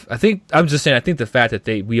think the fact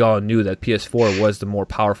that we all knew that PS4 was the more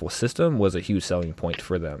powerful system was a huge selling point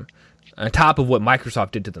for them, on top of what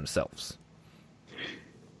Microsoft did to themselves.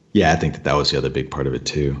 Yeah, I think that was the other big part of it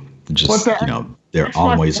too. Just they're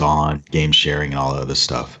always on game sharing and all that other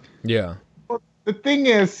stuff. Yeah. Well, the thing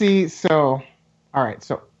is, so we'll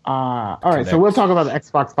talk about the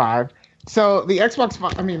Xbox 5. So the Xbox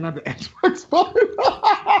 5, I mean, not the Xbox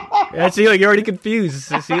 5. Yeah, see, you're already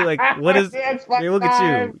confused. See, what is? Hey, look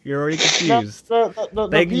at you. You're already confused.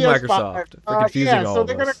 Thank you, Microsoft, for confusing all of us. So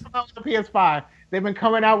they're going to come out with the PS5. They've been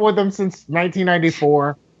coming out with them since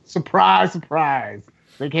 1994. Surprise, surprise.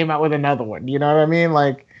 They came out with another one. You know what I mean?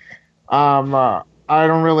 I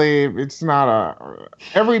don't really. It's not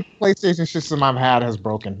every PlayStation system I've had has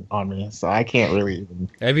broken on me, so I can't really even.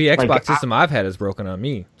 Every Xbox system I've had has broken on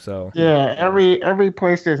me. So yeah, every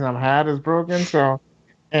PlayStation I've had is broken. So,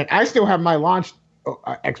 and I still have my launch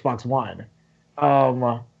Xbox One.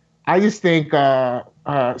 I just think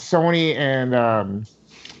Sony and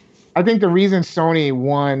I think the reason Sony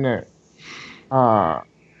won.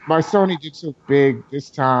 Why Sony did so big this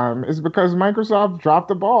time is because Microsoft dropped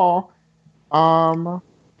the ball.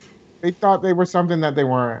 They thought they were something that they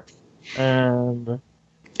weren't, and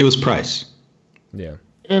it was price. Yeah,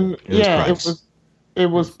 and it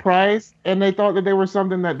was price, and they thought that they were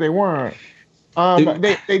something that they weren't.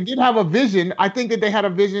 They did have a vision. I think that they had a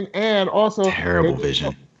vision, and also terrible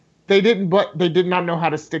vision. They did not know how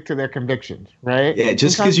to stick to their convictions. Right? Yeah,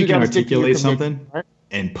 just because you can articulate something. Right?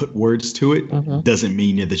 And put words to it doesn't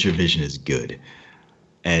mean that your vision is good.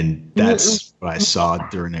 And that's what I saw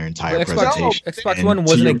during their entire presentation. Xbox One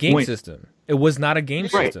wasn't a game system. It was not a game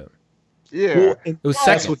system. Yeah. Well, it was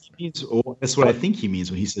that's what he means. That's what I think he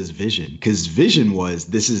means when he says vision. Because vision was,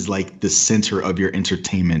 this is like the center of your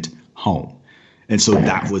entertainment home. And so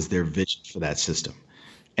that was their vision for that system.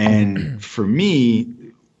 And for me,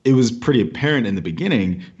 it was pretty apparent in the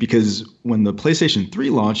beginning, because when the PlayStation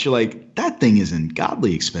 3 launched, you're like, that thing isn't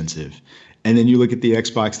godly expensive. And then you look at the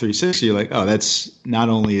Xbox 360, you're like, oh, that's not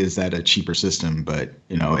only is that a cheaper system, but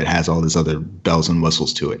it has all this other bells and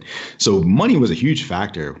whistles to it. So money was a huge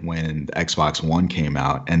factor when the Xbox One came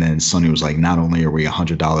out. And then Sony was like, not only are we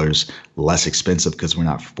 $100 less expensive because we're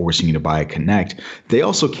not forcing you to buy a Kinect, they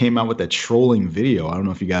also came out with that trolling video. I don't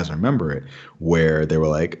know if you guys remember it, where they were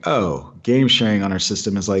like, oh, game sharing on our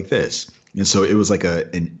system is like this. And so it was like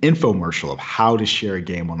an infomercial of how to share a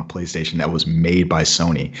game on a PlayStation that was made by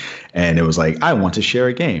Sony. And it was like, I want to share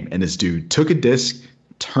a game. And this dude took a disc,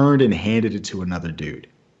 turned and handed it to another dude.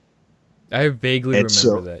 I vaguely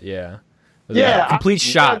remember that, yeah. It was a complete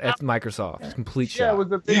shot at Microsoft. Complete shot. Yeah, it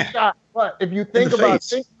was a big shot. But if you think about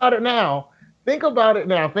it now. Think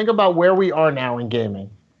about where we are now in gaming.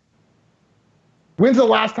 When's the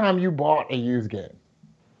last time you bought a used game?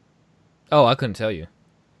 Oh, I couldn't tell you.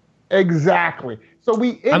 Exactly. So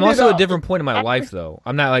I'm also at a different point in my life, though.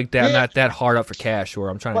 I'm not like that. I'm not that hard up for cash where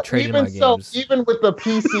I'm trying to trade in my games. Even with the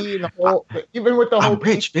PC and the whole, I'm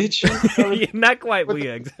rich, bitch. Yeah, not quite. Well,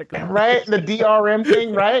 yeah, exactly. Right, the DRM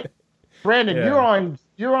thing, right? Brandon, you're on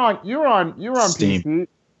Steam. PC.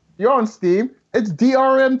 You're on Steam. It's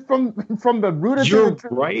DRM from the root. You're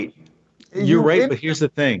right. You're right, but here's the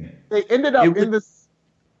thing. They ended up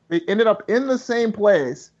in the same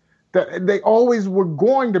place. They always were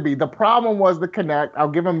going to be. The problem was the Kinect. I'll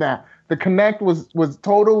give them that. The Kinect was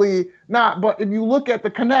totally not. But if you look at the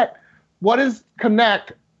Kinect, what is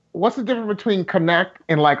Kinect what's the difference between Connect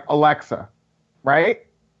and like Alexa, right?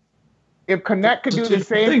 If Connect could do the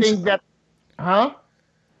same thing that, huh?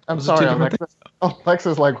 I'm sorry, Alexa.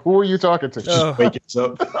 Alexa's like, who are you talking to? Just wake us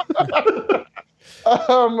up.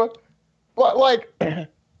 But like,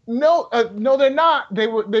 no, they're not. They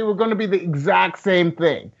were going to be the exact same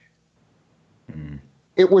thing.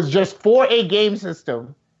 It was just for a game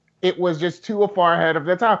system. It was just too far ahead of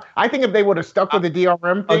their time. I think if they would have stuck with the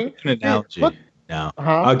DRM thing. I'll give you an analogy.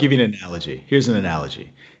 I'll give you an analogy. Here's an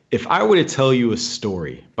analogy. If I were to tell you a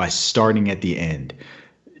story by starting at the end,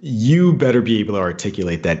 you better be able to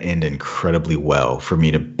articulate that end incredibly well for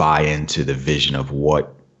me to buy into the vision of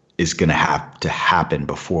what is going to have to happen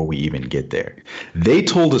before we even get there. They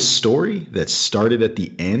told a story that started at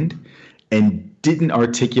the end and didn't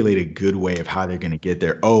articulate a good way of how they're going to get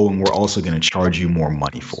there. Oh, and we're also going to charge you more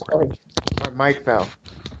money for it. My mic fell.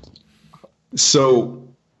 So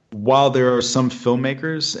while there are some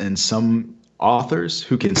filmmakers and some authors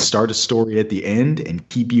who can start a story at the end and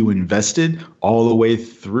keep you invested all the way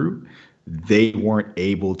through, they weren't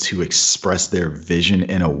able to express their vision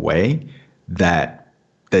in a way that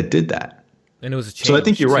did that. And it was a change. So I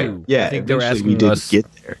think you're right. Yeah, I think they were eventually asking we did us,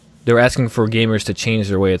 get there. They were asking for gamers to change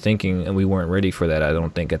their way of thinking, and we weren't ready for that, I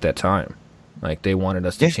don't think, at that time. Like, they wanted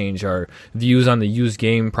us to change our views on the used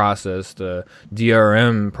game process, the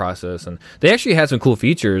DRM process, and they actually had some cool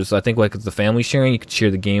features. I think, like, the family sharing, you could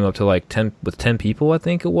share the game up to, like, 10 people, I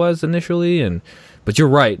think it was initially, but you're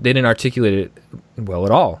right, they didn't articulate it well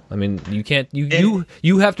at all. I mean, you can't,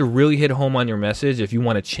 you have to really hit home on your message if you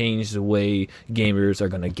want to change the way gamers are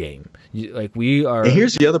going to game. We are... And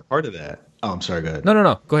here's the other part of that. Oh, I'm sorry, go ahead.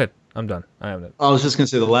 No, go ahead. I'm done. I was just going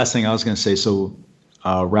to say the last thing I was going to say. So,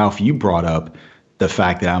 Ralph, you brought up the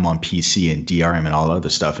fact that I'm on PC and DRM and all that other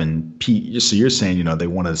stuff. And so you're saying, they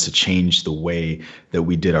wanted us to change the way that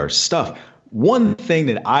we did our stuff. One thing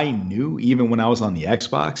that I knew, even when I was on the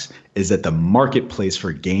Xbox, is that the marketplace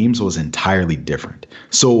for games was entirely different.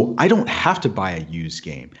 So I don't have to buy a used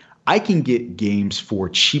game. I can get games for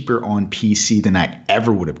cheaper on PC than I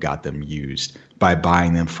ever would have got them used by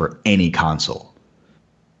buying them for any console.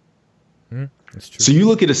 That's true. So you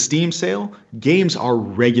look at a Steam sale, games are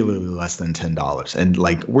regularly less than $10. And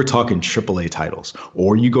like, we're talking AAA titles.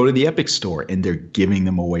 Or you go to the Epic Store and they're giving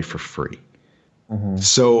them away for free. Mm-hmm.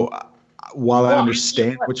 So while I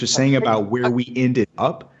understand what you're saying about where we ended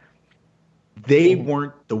up, the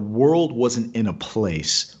world wasn't in a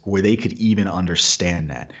place where they could even understand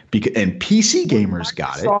that. And PC gamers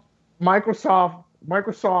got it.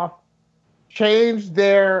 Microsoft changed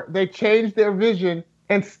their vision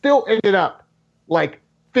and still ended up like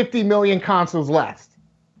 50 million consoles less,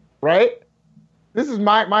 right? This is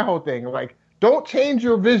my whole thing. Like, don't change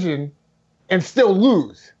your vision and still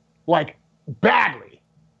lose, like, badly.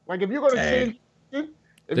 Like, if you're going to change...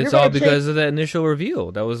 It's all because of that initial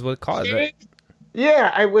reveal. That was what caused it.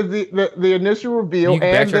 Yeah, it was the initial reveal. You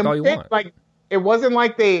can backtrack all you want. Like, it wasn't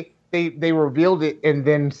like they revealed it and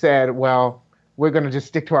then said, well, we're going to just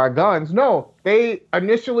stick to our guns. No, they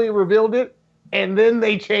initially revealed it and then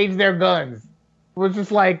they changed their guns. It was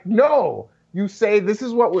just like, no, you say this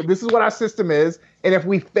is what our system is, and if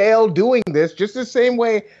we fail doing this, just the same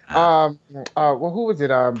way, who was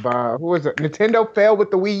it? Nintendo failed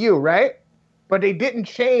with the Wii U, right? But they didn't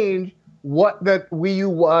change what the Wii U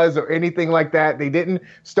was or anything like that. They didn't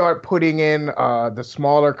start putting in the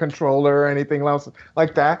smaller controller or anything else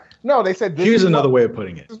like that. No, they said, here's another way of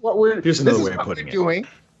putting it. Here's another way of putting it. Doing.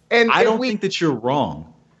 And I don't think that you're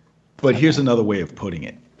wrong, but here's another way of putting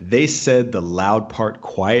it. They said the loud part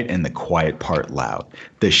quiet and the quiet part loud.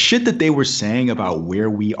 The shit that they were saying about where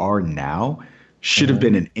we are now should have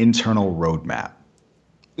been an internal roadmap.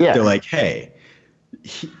 Yeah. They're like, hey,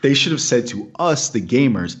 they should have said to us, the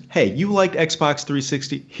gamers, hey, you liked Xbox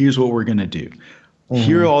 360? Here's what we're going to do.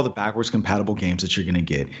 Here are all the backwards compatible games that you're going to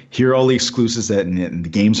get. Here are all the exclusives and the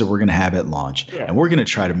games that we're going to have at launch. Yeah. And we're going to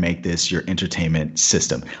try to make this your entertainment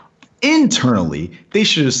system. Internally, they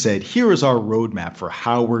should have said, here is our roadmap for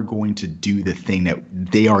how we're going to do the thing that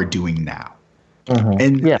they are doing now.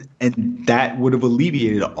 And that would have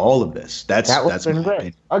alleviated all of this. That's been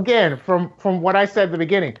great. Again, from what I said at the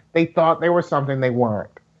beginning, they thought they were something they weren't.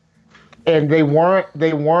 And they weren't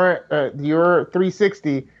your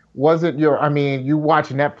 360 wasn't you watch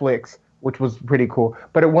Netflix, which was pretty cool,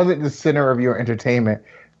 but it wasn't the center of your entertainment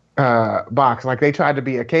box. Like, they tried to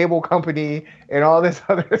be a cable company and all this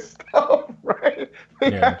other stuff, right?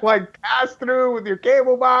 They had like pass through with your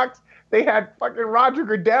cable box. they had fucking Roger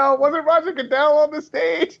Goodell. Wasn't Roger Goodell on the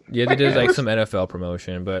stage? Yeah, they did like some NFL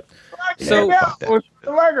promotion, but Roger so Goodell was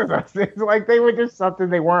the Microsoft. It's like they were just something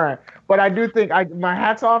they weren't. But I do think my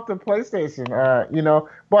hat's off to PlayStation. You know,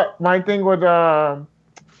 but my thing with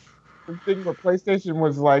PlayStation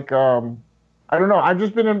was like I don't know. I've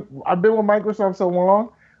been with Microsoft so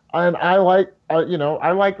long, and I like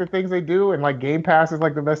I like the things they do, and like Game Pass is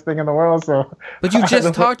like the best thing in the world. So, but you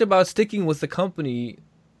just talked about sticking with the company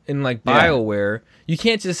in like BioWare. Yeah. You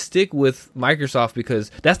can't just stick with Microsoft because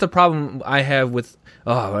that's the problem I have with.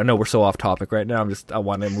 Oh, I know we're so off topic right now. I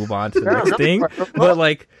want to move on to the next thing, but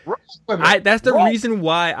like, that's the reason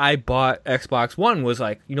why I bought Xbox One was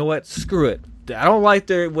like, you know what, screw it. I don't like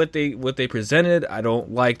what they presented. I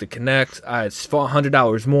don't like the Kinect. It's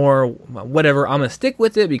 $100 more. Whatever. I'm gonna stick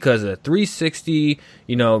with it because of 360.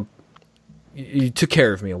 You know, you took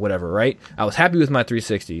care of me or whatever, right? I was happy with my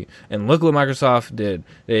 360, and look what Microsoft did.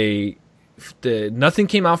 Nothing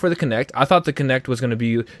came out for the Kinect. I thought the Kinect was going to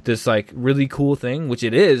be this like really cool thing, which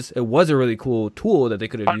it is. It was a really cool tool that they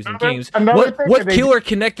could have used in games. What killer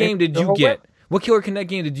Kinect game did you get? What killer Kinect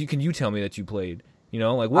game can you tell me that you played? You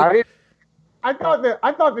know, like what? I thought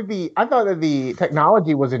that the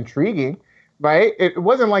technology was intriguing, right? It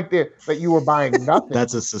wasn't like that you were buying nothing.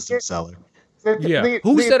 That's a system seller.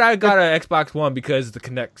 Who said I got an Xbox One because the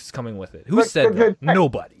Kinect's coming with it? Who said that?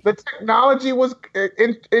 Nobody. The technology was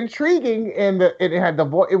intriguing, and it had the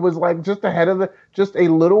voice. It was like just a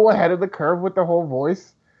little ahead of the curve with the whole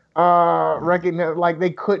voice. Like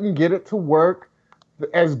they couldn't get it to work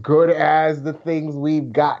as good as the things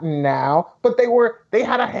we've gotten now, but they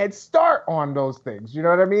had a head start on those things. You know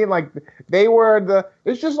what I mean? Like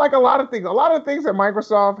it's just like a lot of things that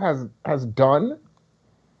Microsoft has done.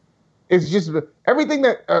 It's just everything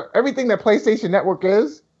that PlayStation Network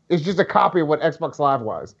is just a copy of what Xbox Live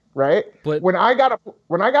was, right? But when I got a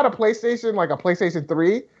PlayStation, like a PlayStation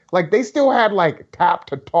 3, like they still had like tap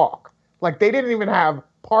to talk. Like they didn't even have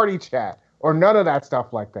party chat or none of that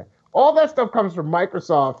stuff like that. All that stuff comes from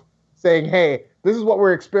Microsoft saying, hey, this is what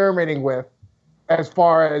we're experimenting with as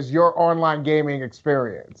far as your online gaming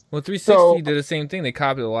experience. Well, 360 did the same thing. They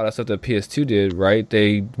copied a lot of stuff that PS2 did, right?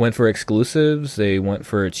 They went for exclusives. They went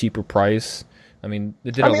for a cheaper price. I mean,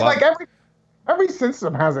 they did a lot. Like every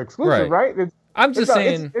system has exclusive, right? I'm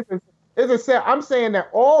saying that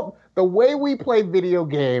all the way we play video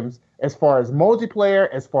games, as far as multiplayer,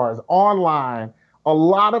 as far as online, a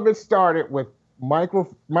lot of it started with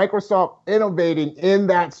Microsoft innovating in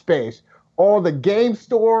that space. All the game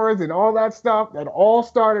stores and all that stuff that all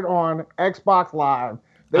started on Xbox Live.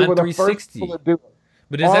 They were the first people to do it.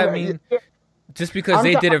 But does that mean just because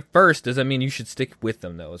they did it first doesn't mean you should stick with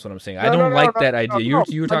them, though? Is what I'm saying. I don't like that idea.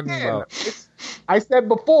 You were talking about. I said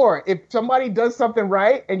before, if somebody does something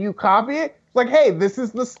right and you copy it, it's like, hey, this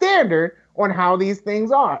is the standard on how these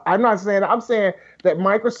things are. I'm saying that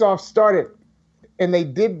Microsoft started and they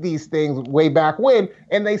did these things way back when,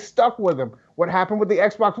 and they stuck with them. What happened with the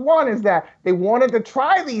Xbox One is that they wanted to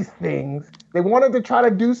try these things. They wanted to try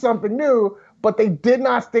to do something new, but they did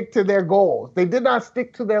not stick to their goals. They did not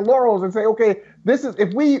stick to their laurels and say, okay, this is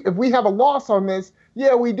if we have a loss on this,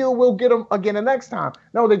 yeah, we do. We'll get them again the next time.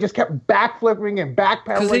 No, they just kept backflipping and backpedaling.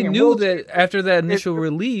 Because they knew that after that initial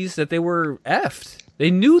release that they were effed.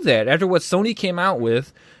 They knew that after what Sony came out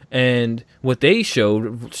with. And what they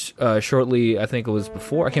showed shortly, I think it was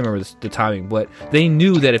before, I can't remember the timing, but they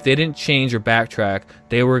knew that if they didn't change or backtrack,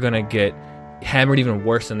 they were going to get hammered even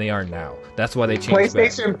worse than they are now. That's why they changed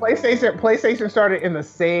PlayStation started in the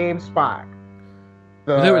same spot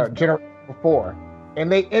the generation before.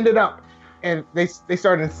 And they ended up, and they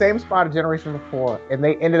started in the same spot a generation before, and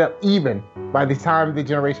they ended up even by the time the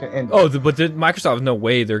generation ended. Oh, but Microsoft, no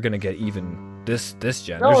way they're going to get even this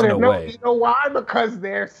gen. There's no way. You know why? Because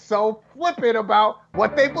they're so flippant about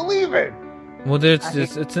what they believe in. Well, I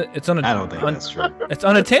don't think that's true. It's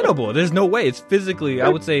unattainable. There's no way. It's physically, I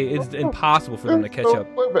would say, it's impossible for them to catch up.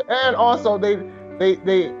 And also, they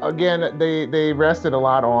rested a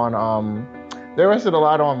lot on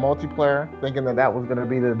multiplayer, thinking that was going to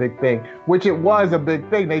be the big thing, which it was a big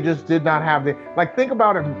thing. They just did not have think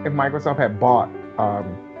about if Microsoft had bought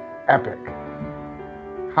Epic,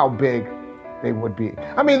 how big they would be.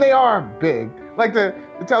 I mean, they are big. Like to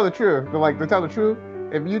tell the truth,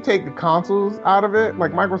 if you take the consoles out of it,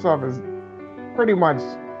 like Microsoft has pretty much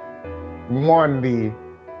won the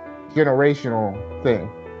generational thing.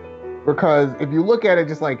 Because if you look at it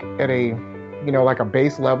just like at a, like a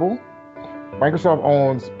base level, Microsoft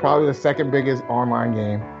owns probably the second biggest online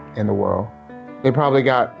game in the world. They probably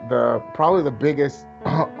got the biggest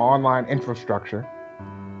online infrastructure.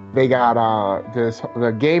 They got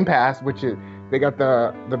the Game Pass, which They got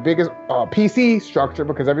the biggest PC structure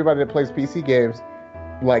because everybody that plays PC games,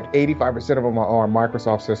 like 85% of them are on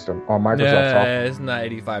Microsoft system, on Microsoft software. It's not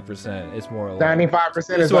 85%. It's more like 95% it's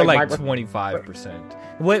is more like like 25%.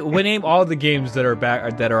 Wait, name all the games that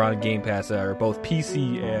are on Game Pass that are both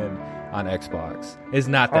PC and on Xbox. It's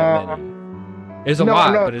not that many. It's a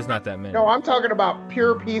lot, but it's not that many. No, I'm talking about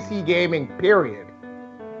pure PC gaming, period.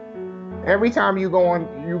 Every time you go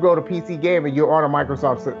to PC gaming, you're on a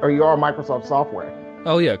Microsoft or you're on Microsoft software.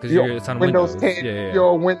 Oh yeah, because it's on Windows 10, yeah. You're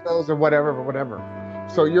on Windows or whatever.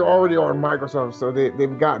 So you're already on Microsoft. So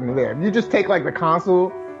they've gotten there. If you just take like the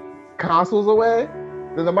consoles away,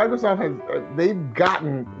 then the Microsoft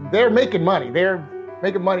they're making money. They're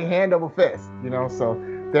making money hand over fist. So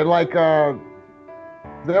they're like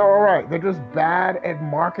they're all right. They're just bad at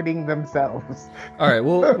marketing themselves. All right.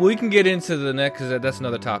 Well, we can get into the next because that's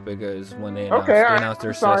another topic. Is when they announce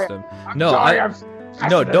their system.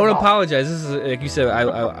 Don't apologize. This is like you said.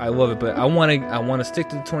 I love it, but I want to stick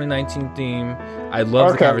to the 2019 theme. I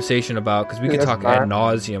love the conversation about because we can talk ad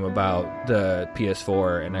nauseum about the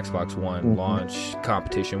PS4 and Xbox One launch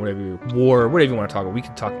competition, whatever you want to talk about. We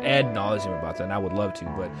can talk ad nauseum about that, and I would love to.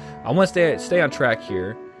 But I want to stay on track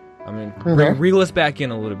here. I mean, reel us back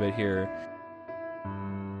in a little bit here.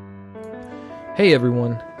 Hey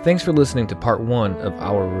everyone, thanks for listening to part 1 of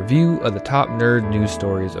our review of the top nerd news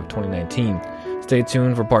stories of 2019. Stay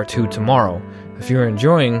tuned for part 2 tomorrow. If you're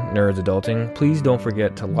enjoying Nerds Adulting, please don't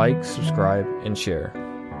forget to like, subscribe, and share.